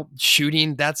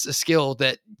 shooting, that's a skill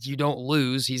that you don't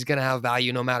lose. He's going to have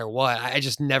value no matter what. I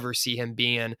just never see him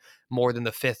being more than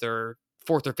the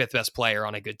fourth or fifth best player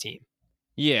on a good team.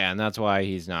 Yeah, and that's why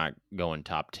he's not going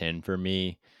top 10 for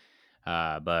me.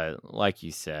 But like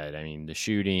you said, I mean, the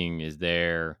shooting is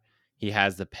there. He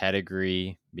has the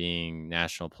pedigree being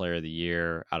National Player of the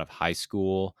Year out of high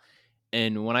school.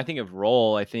 And when I think of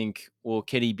role, I think, will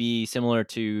Kitty be similar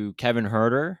to Kevin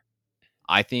Herter?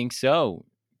 I think so.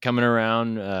 Coming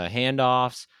around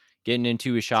handoffs, getting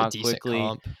into a It's a shot decent quickly.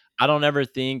 comp. I don't ever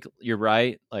think you're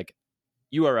right. Like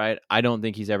you are right. I don't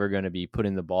think he's ever going to be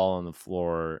putting the ball on the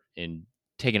floor and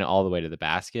taking it all the way to the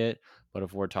basket. But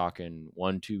if we're talking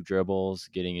 1-2 dribbles,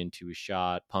 getting into a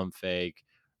shot, pump fake,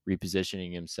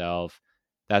 repositioning himself,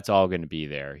 that's all going to be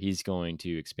there. He's going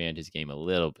to expand his game a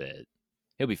little bit.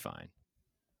 He'll be fine.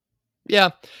 Yeah,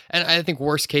 and I think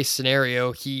worst case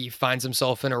scenario, he finds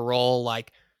himself in a role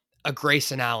like a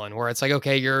Grayson Allen, where it's like,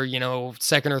 okay, you're,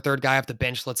 second or third guy off the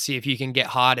bench. Let's see if you can get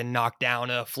hot and knock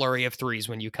down a flurry of threes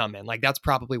when you come in. Like, that's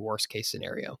probably worst case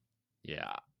scenario.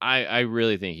 Yeah, I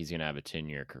really think he's gonna have a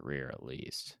 10-year career at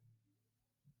least.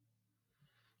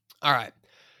 All right.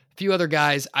 A few other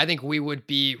guys. I think we would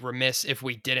be remiss if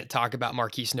we didn't talk about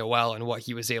Marquise Noel and what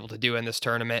he was able to do in this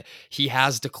tournament. He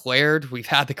has declared, we've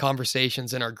had the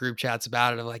conversations in our group chats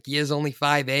about it, of like, he is only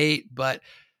 5'8", but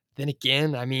then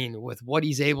again, I mean, with what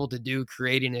he's able to do,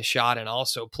 creating a shot and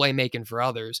also playmaking for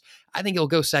others, I think he'll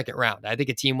go second round. I think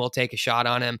a team will take a shot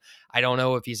on him. I don't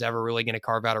know if he's ever really going to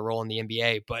carve out a role in the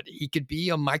NBA, but he could be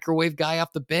a microwave guy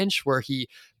off the bench where he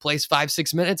plays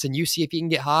 5-6 minutes and you see if he can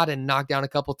get hot and knock down a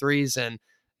couple threes, and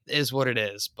is what it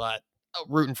is. But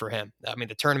rooting for him. I mean,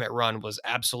 the tournament run was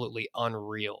absolutely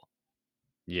unreal.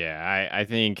 Yeah, I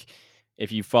think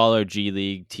if you follow G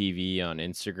League TV on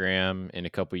Instagram in a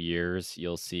couple years,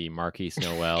 you'll see Marquise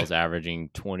Noel's averaging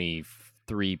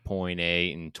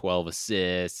 23.8 and 12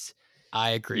 assists,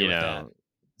 I agree you with that. know,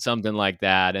 something like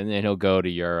that. And then he'll go to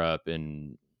Europe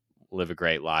and live a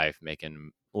great life,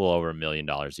 making a little over $1 million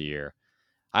a year.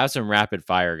 I have some rapid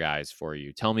fire guys for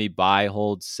you. Tell me buy,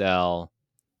 hold, sell.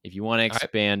 If you want to All right.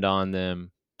 expand on them,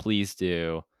 please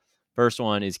do. First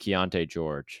one is Keontae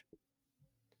George.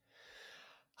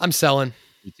 I'm selling.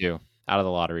 Me too. Out of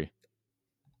the lottery.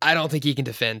 I don't think he can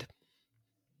defend.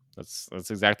 That's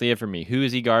exactly it for me. Who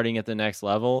is he guarding at the next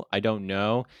level? I don't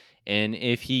know. And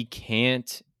if he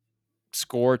can't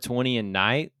score 20 a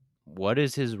night, what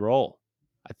is his role?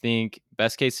 I think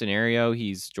best case scenario,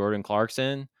 he's Jordan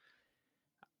Clarkson.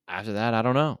 After that, I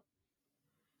don't know.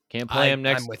 Can't play him I'm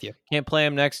next. with you. Can't play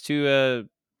him next to a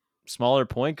smaller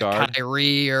point A guard.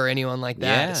 Kyrie or anyone like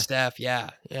that, a Yeah, Steph. Yeah,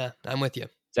 yeah, I'm with you.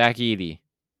 Zach Edey.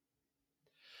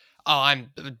 Oh,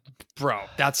 bro.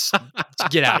 That's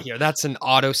get out of here. That's an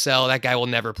auto sell. That guy will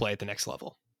never play at the next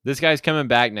level. This guy's coming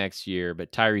back next year,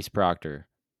 but Tyrese Proctor.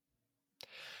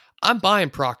 I'm buying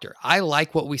Proctor. I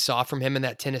like what we saw from him in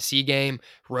that Tennessee game.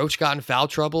 Roach got in foul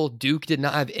trouble. Duke did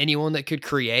not have anyone that could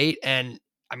create. And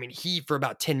I mean, he, for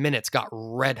about 10 minutes, got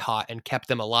red hot and kept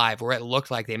them alive, where it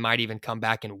looked like they might even come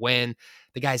back and win.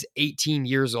 The guy's 18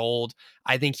 years old.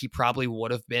 I think he probably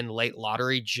would have been late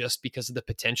lottery just because of the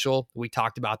potential. We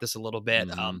talked about this a little bit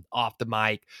Mm-hmm. off the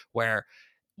mic, where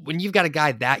when you've got a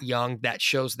guy that young that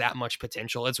shows that much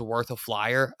potential, it's worth a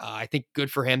flyer. I think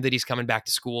good for him that he's coming back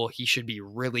to school. He should be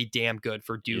really damn good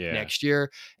for Duke Yeah. next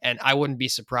year. And I wouldn't be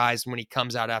surprised when he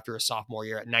comes out after a sophomore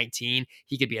year at 19,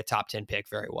 he could be a top 10 pick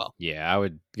very well. Yeah, I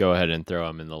would go ahead and throw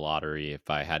him in the lottery if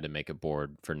I had to make a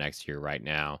board for next year right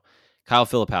now. Kyle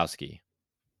Filipowski.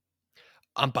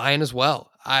 I'm buying as well.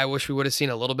 I wish we would have seen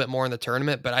a little bit more in the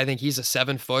tournament, but I think he's a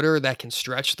 7-footer that can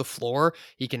stretch the floor.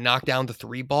 He can knock down the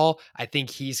three ball. I think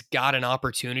he's got an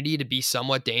opportunity to be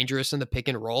somewhat dangerous in the pick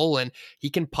and roll, and he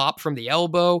can pop from the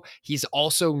elbow. He's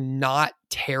also not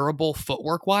terrible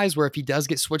footwork wise, where if he does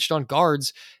get switched on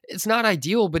guards, it's not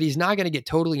ideal, but he's not going to get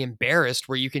totally embarrassed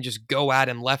where you can just go at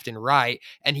him left and right.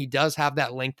 And he does have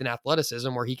that length and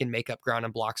athleticism where he can make up ground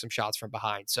and block some shots from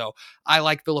behind. So I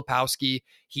like Filipowski.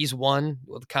 He's one,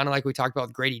 kind of like we talked about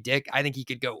with Grady Dick. I think he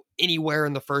could go anywhere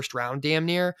in the first round, damn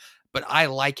near. But I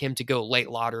like him to go late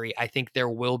lottery. I think there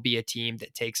will be a team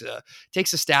that takes a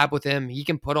stab with him. He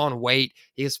can put on weight.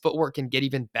 His footwork can get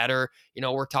even better.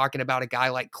 We're talking about a guy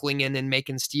like Klingon and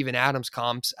making Steven Adams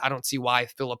comps. I don't see why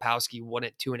Filipowski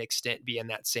wouldn't, to an extent, be in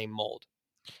that same mold.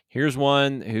 Here's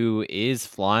one who is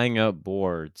flying up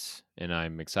boards, and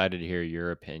I'm excited to hear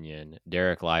your opinion.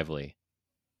 Derek Lively.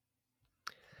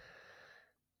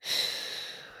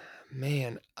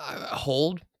 Man,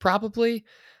 hold probably.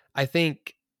 I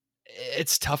think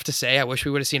it's tough to say. I wish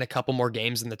we would have seen a couple more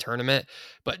games in the tournament,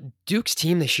 but Duke's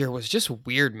team this year was just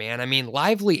weird, man. I mean,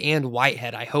 Lively and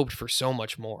Whitehead, I hoped for so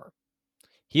much more.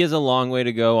 He has a long way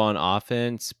to go on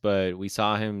offense, but we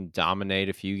saw him dominate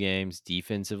a few games He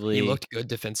defensively. looked good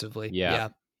defensively. Yeah, Yeah.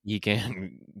 he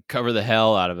can cover the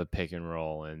hell out of a pick and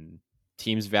roll, and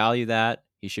teams value that.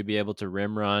 He should be able to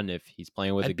rim run if he's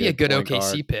playing with a That'd be a good good point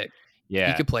OKC guard. pick. He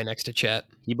Yeah, could play next to Chet.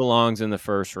 he belongs in the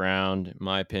first round, in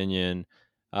my opinion.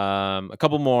 A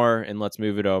couple more, and let's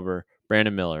move it over.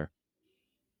 Brandon Miller.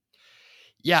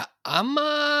 Yeah,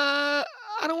 I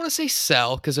don't want to say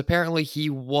sell because apparently he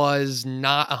was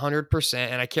not 100%.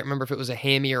 And I can't remember if it was a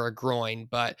hammy or a groin,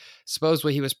 but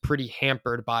supposedly he was pretty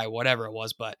hampered by whatever it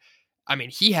was. But I mean,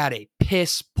 he had a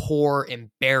piss poor,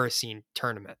 embarrassing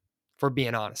tournament, for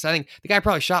being honest. I think the guy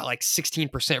probably shot like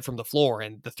 16% from the floor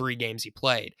in the 3 games he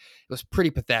played. It was pretty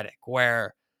pathetic,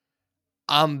 where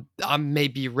I'm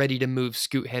maybe ready to move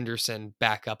Scoot Henderson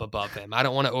back up above him. I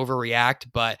don't want to overreact,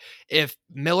 but if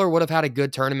Miller would have had a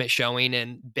good tournament showing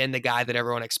and been the guy that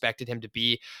everyone expected him to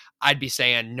be, I'd be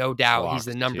saying no doubt he's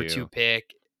the Locks number 2 too.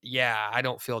 pick. Yeah, I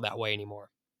don't feel that way anymore.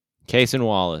 Case and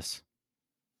Wallace.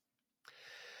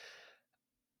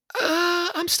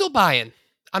 I'm still buying.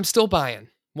 I'm still buying.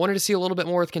 Wanted to see a little bit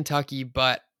more with Kentucky,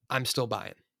 but I'm still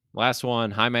buying. Last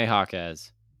one, Jaime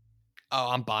Jaquez.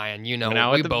 Oh, I'm buying. Coming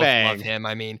out We with a both love bang. him.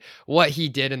 I mean, what he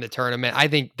did in the tournament, I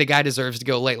think the guy deserves to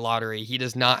go late lottery. He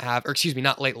does not have, or excuse me,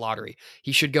 not late lottery.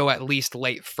 He should go at least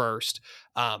late first.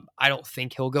 I don't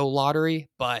think he'll go lottery,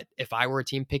 but if I were a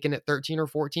team picking at 13 or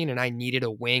 14 and I needed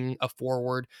a wing, a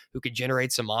forward who could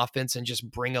generate some offense and just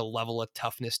bring a level of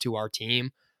toughness to our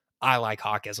team, I like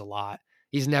Hawkes a lot.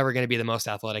 He's never going to be the most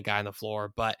athletic guy on the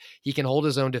floor, but he can hold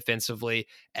his own defensively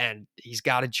and he's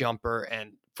got a jumper.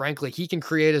 And frankly, he can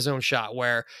create his own shot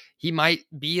where he might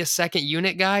be a second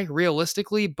unit guy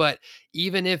realistically, but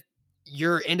even if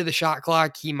you're into the shot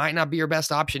clock, he might not be your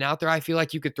best option out there. I feel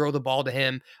like you could throw the ball to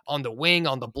him on the wing,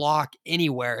 on the block,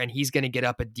 anywhere, and he's going to get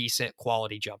up a decent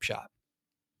quality jump shot.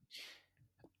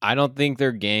 I don't think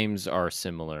their games are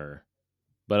similar,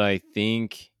 but I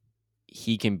think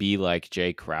he can be like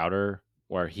Jay Crowder,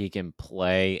 where he can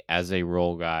play as a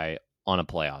role guy on a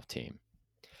playoff team.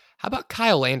 How about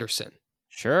Kyle Anderson?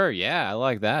 Sure, yeah, I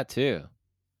like that too.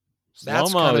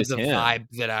 That's Slow-mo kind of is the him. vibe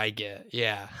that I get.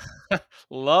 Yeah.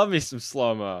 Love me some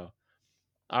slow-mo.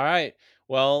 All right.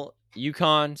 Well,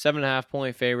 UConn,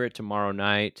 7.5-point favorite tomorrow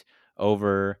night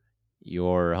over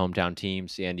your hometown team,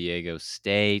 San Diego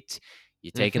State.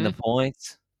 You taking the Mm-hmm.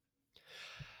 points?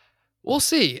 We'll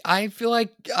see. I feel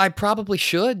like I probably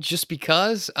should just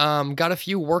because got a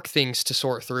few work things to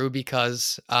sort through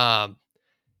because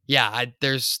yeah,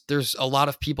 there's a lot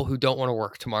of people who don't want to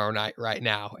work tomorrow night right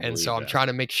now. I And so believe I'm that. trying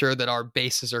to make sure that our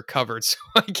bases are covered so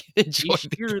I can You enjoy sh-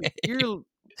 the your game. your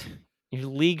your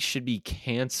league should be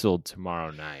canceled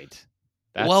tomorrow night.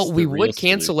 That's Well, we the real would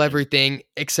cancel solution. everything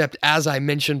except as I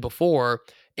mentioned before,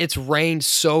 it's rained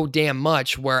so damn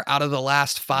much where out of the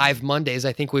last 5 Mondays,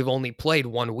 I think we've only played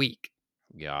 1 week.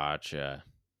 Gotcha.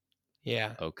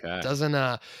 Yeah. Okay. Doesn't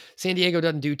San Diego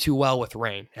doesn't do too well with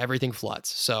rain. Everything floods.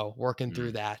 So, working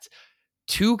through Mm. that.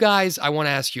 2 guys I want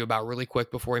to ask you about really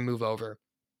quick before we move over.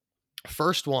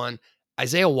 First one,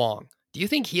 Isaiah Wong. Do you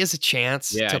think he has a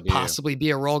chance Yeah, I to do. possibly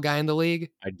be a role guy in the league?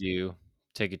 I do.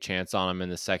 Take a chance on him in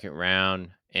the second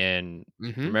round, and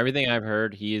Mhm. from everything I've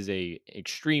heard, he is a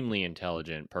extremely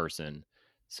intelligent person.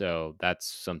 So that's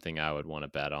something I would want to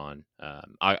bet on.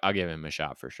 I'll give him a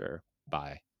shot for sure.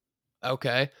 Bye.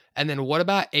 Okay. And then what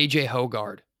about AJ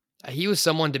Hogard? He was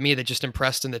someone to me that just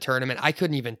impressed in the tournament. I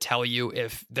couldn't even tell you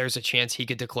if there's a chance he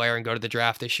could declare and go to the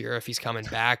draft this year if he's coming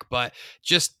back, but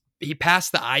just he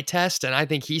passed the eye test, and I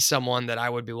think he's someone that I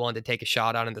would be willing to take a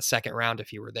shot on in the second round if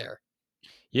he were there.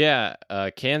 Yeah,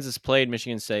 Kansas played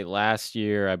Michigan State last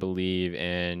year, I believe,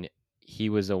 and he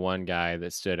was the one guy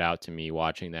that stood out to me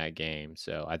watching that game.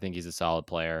 So I think he's a solid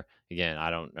player. Again, I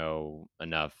don't know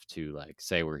enough to like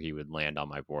say where he would land on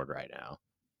my board right now.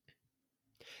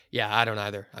 Yeah, I don't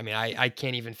either. I mean, I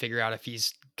can't even figure out if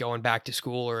he's going back to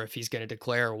school or if he's going to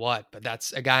declare or what, but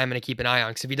that's a guy I'm going to keep an eye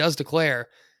on because if he does declare,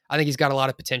 I think he's got a lot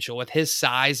of potential with his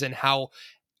size and how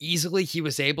easily he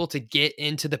was able to get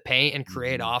into the paint and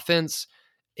create Mhm. offense.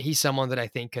 He's someone that I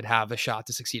think could have a shot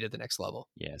to succeed at the next level.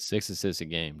 Yeah, 6 assists a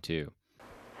game too.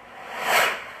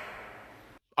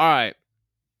 All right,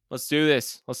 let's do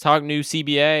this. Let's talk new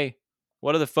CBA.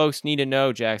 What do the folks need to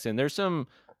know, Jackson? There's some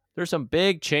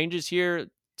big changes here.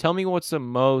 Tell me what's the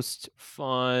most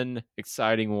fun,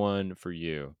 exciting one for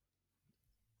you.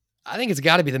 I think it's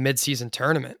got to be the midseason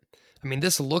tournament. I mean,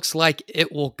 this looks like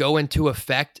it will go into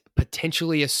effect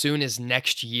potentially as soon as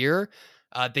next year.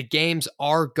 The games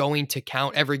are going to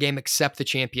count. Every game except the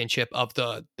championship of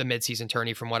the midseason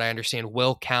tourney, from what I understand,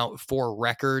 will count for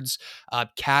records.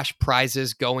 Cash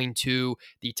prizes going to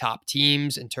the top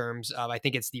teams in terms of, I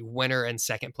think it's the winner and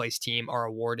second place team are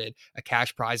awarded a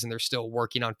cash prize, and they're still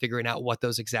working on figuring out what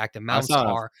those exact I amounts saw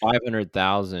are.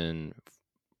 500,000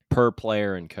 per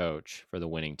player and coach for the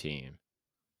winning team.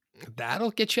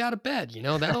 That'll get you out of bed.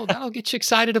 That'll get you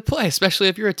excited to play, especially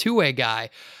if you're a two-way guy.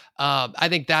 I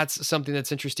think that's something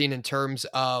that's interesting in terms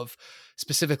of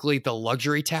specifically the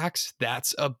luxury tax.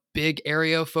 That's a big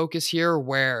area of focus here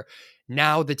where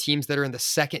now the teams that are in the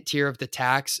second tier of the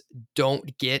tax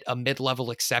don't get a mid-level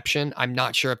exception. I'm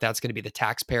not sure if that's going to be the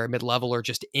taxpayer mid-level or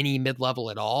just any mid-level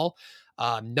at all.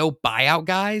 No buyout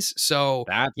guys. So,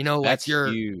 That's like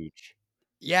huge.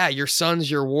 your Suns,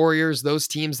 your Warriors, those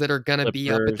teams that are going to be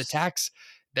up at the Clippers. tax,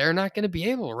 they're not going to be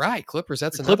able. Right. Clippers, The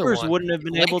that's another Clippers one. wouldn't have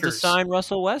been able to Lakers. sign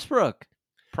Russell Westbrook.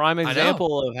 prime I know.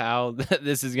 example of how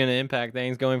this is going to impact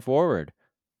things going forward.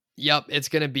 Yep, it's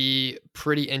gonna be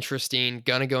pretty interesting,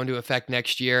 gonna go into effect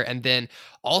next year, and then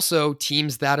also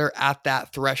teams that are at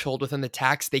that threshold within the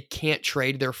tax, they can't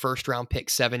trade their first round pick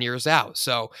 7 years out.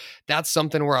 So, that's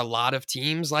something where a lot of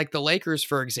teams like the Lakers,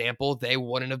 for example, they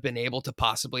wouldn't have been able to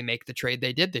possibly make the trade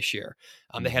they did this year.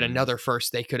 They had Hmm. another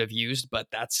first they could have used,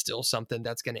 but that's still something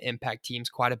that's gonna impact teams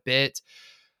quite a bit.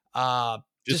 Uh,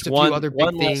 Just just a few other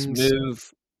one big less things.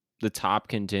 move the top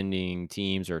contending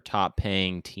teams or top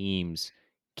paying teams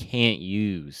can't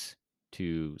use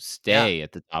to Yeah. stay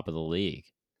at the top of the league.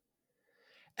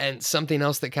 And something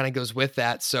else that kind of goes with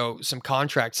that. So, some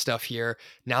contract stuff here.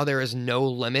 Now, there is no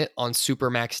limit on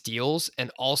supermax deals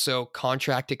and also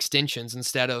contract extensions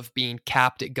instead of being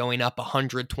capped at going up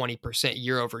 120%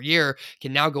 year over year,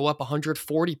 can now go up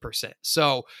 140%.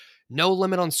 So, no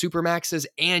limit on supermaxes,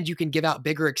 and you can give out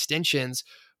bigger extensions,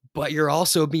 but you're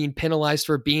also being penalized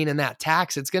for being in that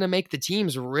tax. It's going to make the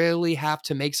teams really have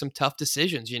to make some tough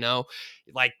decisions,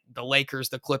 like the Lakers,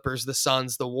 the Clippers, the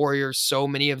Suns, the Warriors, so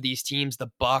many of these teams,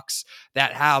 the Bucks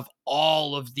that have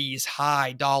all of these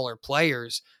high dollar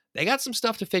players, they got some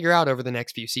stuff to figure out over the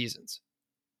next few seasons.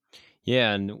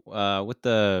 Yeah, and with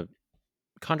the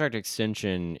contract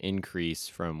extension increase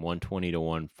from 120 to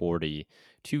 140,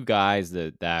 two guys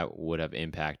that would have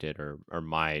impacted or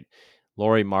might,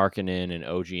 Laurie Markkinen and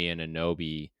OG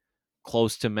Anunoby,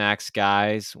 close to max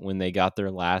guys when they got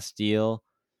their last deal.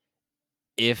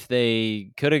 If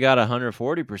they could have got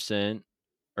 140%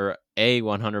 or a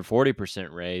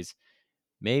 140% raise,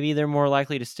 maybe they're more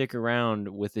likely to stick around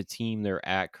with the team they're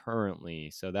at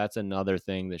currently. So that's another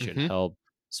thing that should Hmm. help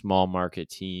small market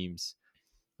teams.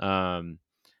 Um,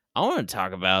 I want to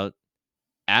talk about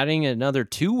adding another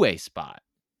two-way spot.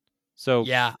 So,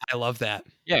 Yeah, I love that.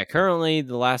 yeah, currently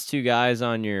the last two guys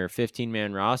on your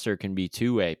 15-man roster can be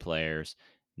two-way players.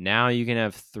 Now you can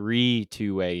have three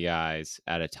two-way guys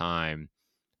at a time.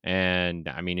 And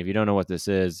I mean, if you don't know what this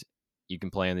is, you can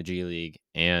play in the G League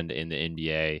and in the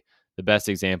NBA. The best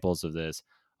examples of this: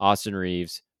 Austin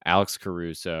Reeves, Alex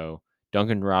Caruso,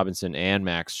 Duncan Robinson, and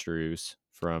Max Strus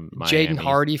from Jaden Miami.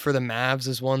 Hardy for the Mavs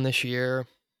is one this year.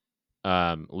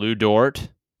 Lou Dort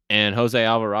and Jose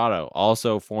Alvarado,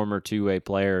 also former two-way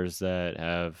players that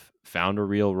have found a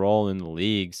real role in the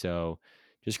league. So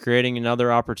just creating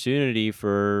another opportunity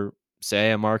for,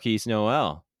 say, a Marquise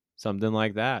Noel, something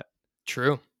like that.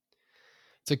 True.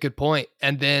 It's a good point.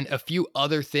 And then a few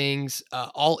other things,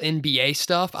 all NBA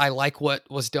stuff. I like what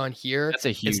was done here. That's a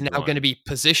It's huge now going to one. be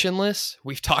positionless.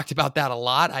 We've talked about that a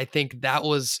lot. I think that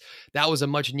was a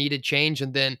much needed change.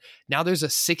 And then now there's a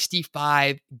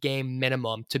 65 game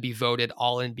minimum to be voted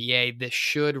all NBA. This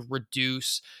should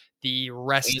reduce the And the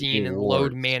resting and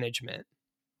load awards. management.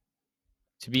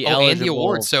 To be Oh, and the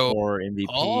award. eligible So, for MVP,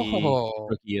 oh,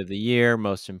 Rookie of the Year,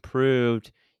 Most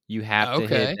Improved, you have to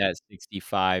hit okay. that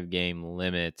 65 game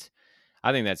limit.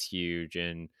 I think that's huge.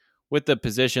 And with the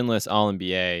positionless All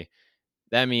NBA,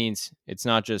 that means it's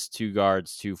not just two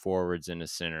guards, two forwards, and a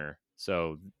center.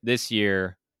 So this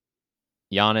year,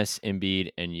 Giannis,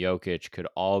 Embiid, and Jokic could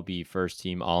all be first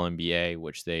team All NBA,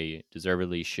 which they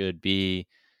deservedly should be.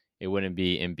 It wouldn't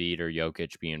be Embiid or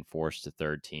Jokic being forced to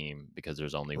third team because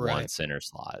there's only one Right. center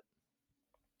slot.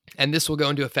 And this will go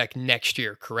into effect next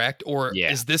year, correct? Or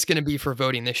Yeah. is this going to be for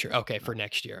voting this year? Okay, for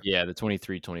next year. Yeah, the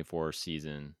 23-24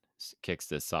 season kicks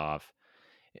this off.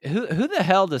 Who the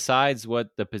hell decides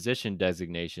what the position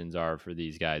designations are for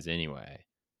these guys anyway?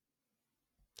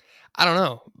 I don't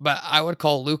know, but I would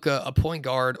call Luca a point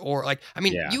guard, or like, I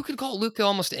mean, Yeah, you could call Luca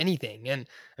almost anything. And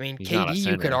I mean, he's not KD, a you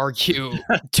could center. argue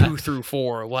 2 through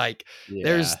 4. Like,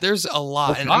 there's Yeah. there's a Or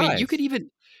lot. And I mean, five. you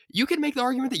could make the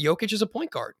argument that Jokic is a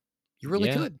point guard. You really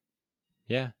Yeah. could.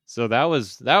 Yeah. So that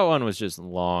one was just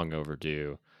long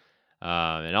overdue.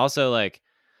 And also like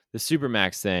the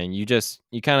Supermax thing, you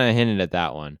kind of hinted at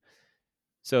that one.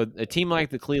 So a team like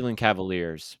the Cleveland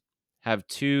Cavaliers have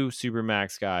two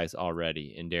Supermax guys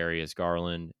already in Darius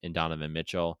Garland and Donovan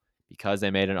Mitchell. Because they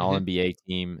made an All Hmm. NBA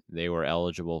team, they were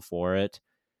eligible for it.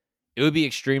 It would be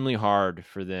extremely hard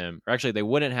for them, or actually, they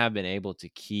wouldn't have been able to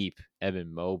keep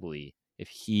Evan Mobley if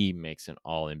he makes an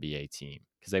All NBA team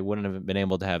because they wouldn't have been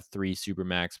able to have three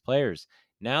Supermax players.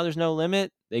 Now there's no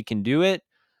limit. They can do it.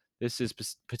 This is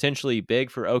potentially big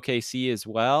for OKC as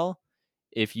well.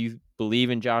 If you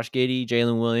believe in Josh Giddey,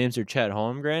 Jalen Williams, or Chet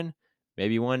Holmgren,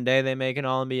 maybe one day they make an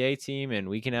All NBA team and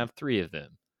we can have three of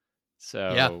them.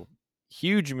 Yeah. So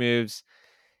huge moves.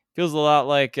 Feels a lot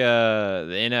like the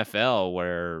NFL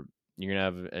where you're gonna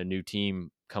have a new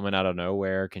team coming out of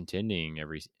nowhere contending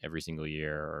every single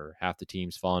year, or half the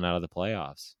teams falling out of the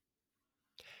playoffs.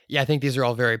 Yeah, I think these are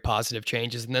all very positive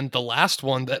changes. And then the last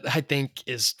one that I think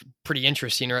is pretty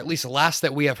interesting, or at least the last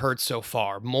that we have heard so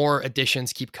far, more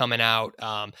additions keep coming out.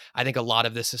 I think a lot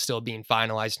of this is still being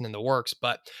finalized and in the works,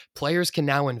 but players can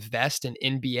now invest in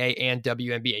NBA and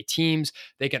WNBA teams.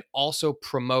 They can also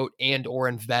promote and or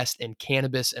invest in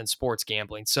cannabis and sports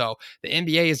gambling. So the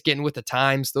NBA is getting with the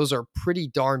times. Those are pretty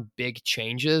darn big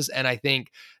changes. And I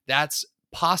think that's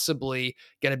possibly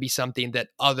going to be something that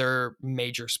other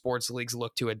major sports leagues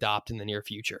look to adopt in the near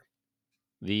future.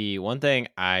 The one thing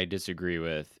I disagree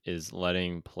with is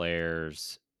letting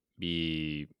players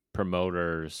be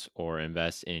promoters or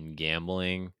invest in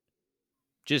gambling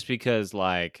just because,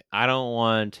 like, I don't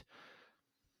want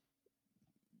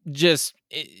just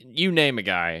you name a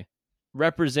guy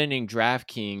representing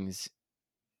DraftKings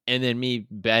and then me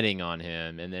betting on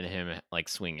him and then him like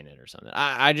swinging it or something.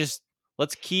 I just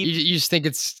let's keep You just think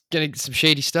it's going to get some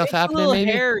shady stuff it's a happening, little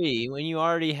maybe? hairy when you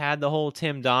already had the whole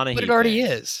Tim But it Donaghy already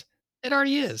thing. is. It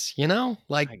already is, you know?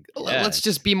 Like, I let's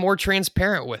just guess. be more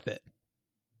transparent with it.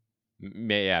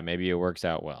 Yeah, maybe it works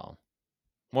out well.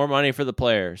 More money for the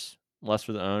players, less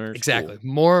for the owners. Exactly.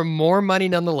 Cool. More money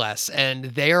nonetheless. And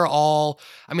they're all,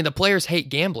 I mean, the players hate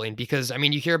gambling because, I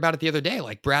mean, you hear about it the other day,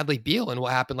 like Bradley Beal and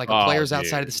what happened, like a Oh, player's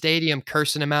outside of the dude. stadium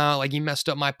cursing him out, like, you messed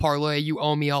up my parlay, you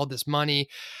owe me all this money.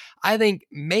 I think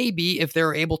maybe if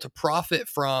they're able to profit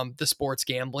from the sports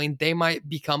gambling, they might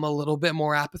become a little bit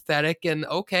more apathetic and,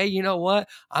 okay, you know what?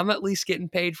 I'm at least getting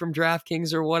paid from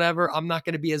DraftKings or whatever. I'm not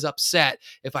going to be as upset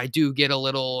if I do get a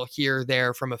little here or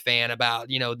there from a fan about,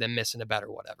 them missing a bet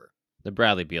or whatever. The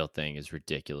Bradley Beal thing is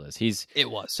ridiculous. It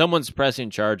was. Someone's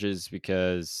pressing charges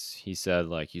because he said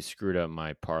like you screwed up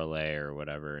my parlay or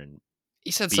whatever, and He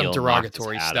said some Beal knocked his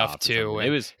derogatory hat stuff off or too. something. It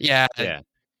And was yeah, yeah,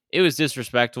 it was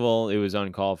disrespectful. It was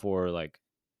uncalled for. Like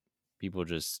people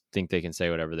just think they can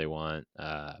say whatever they want.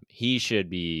 He should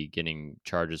be getting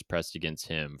charges pressed against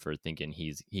him for thinking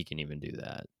he can even do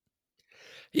that.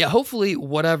 yeah, hopefully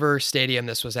whatever stadium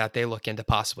this was at, they look into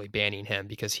possibly banning him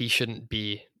because he shouldn't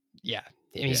be, yeah,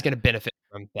 and he's Yeah. going to benefit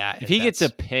from that. If And he gets a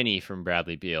that's penny from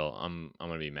Bradley Beal, I'm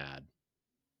gonna be mad.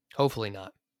 hopefully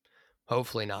not.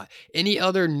 Hopefully not. Any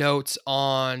other notes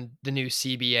on the new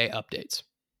CBA updates?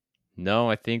 No,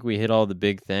 I think we hit all the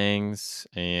big things,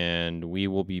 and we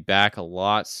will be back a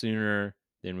lot sooner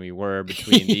than we were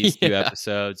between these two Yeah.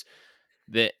 episodes.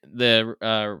 The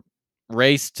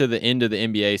race to the end of the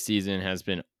NBA season has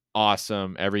been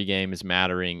awesome. Every game is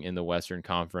mattering in the Western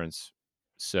Conference.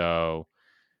 So,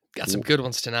 Got some good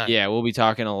ones tonight. yeah, we'll be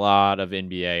talking a lot of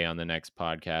NBA on the next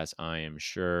podcast, I am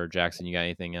sure. Jackson, you got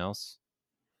anything else?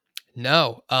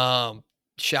 No.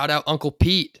 Shout out Uncle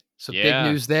Pete. Some big Yeah,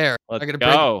 news there. let's I'm gonna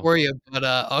break it go. for you, but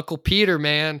Uncle Peter,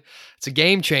 man, it's a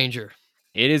game changer.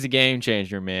 It is a game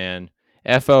changer, man.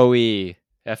 FOE.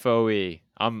 FOE.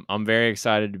 I'm very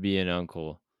excited to be an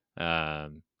uncle.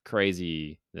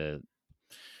 Crazy the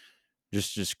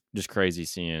just crazy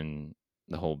seeing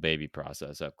the whole baby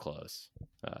process up close.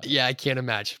 Yeah, I can't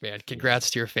imagine, man. Yeah. Congrats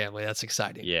to your family. That's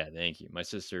exciting. Yeah, thank you. My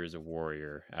sister is a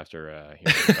warrior after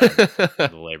hearing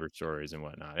about the labor stories and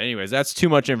whatnot. Anyways, that's too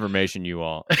much information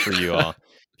for you all.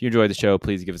 If you enjoyed the show,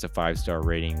 please give us a 5-star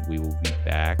rating. We will be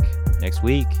back next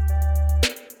week.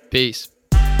 Peace.